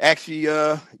 Actually,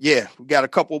 we got a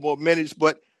couple more minutes,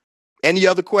 but any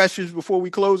other questions before we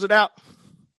close it out?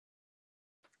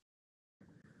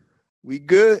 We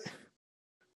good?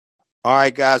 All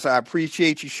right, guys, I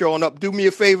appreciate you showing up. Do me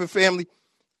a favor, family.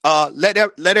 Let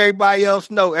everybody else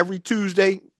know every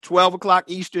Tuesday, 12 o'clock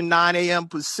Eastern, 9 a.m.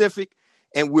 Pacific.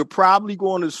 And we're probably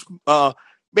going to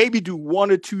maybe do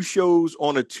 1 or 2 shows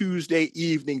on a Tuesday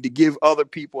evening to give other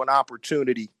people an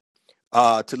opportunity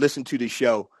to listen to the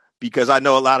show, because I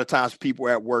know a lot of times people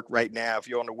are at work right now. If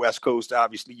you're on the West Coast,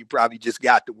 obviously, you probably just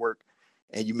got to work,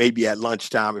 and you may be at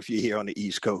lunchtime if you're here on the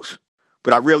East Coast.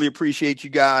 But I really appreciate you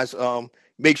guys.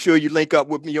 Make sure you link up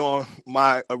with me on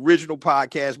my original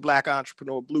podcast, Black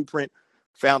Entrepreneur Blueprint,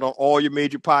 found on all your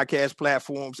major podcast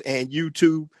platforms and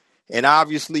YouTube. And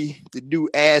obviously, the new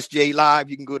Ask Jay Live,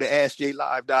 you can go to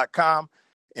askjlive.com.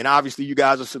 And obviously, you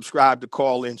guys are subscribed to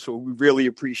Call In, so we really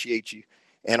appreciate you.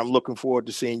 And I'm looking forward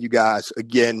to seeing you guys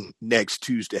again next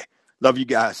Tuesday. Love you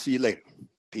guys. See you later.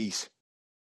 Peace.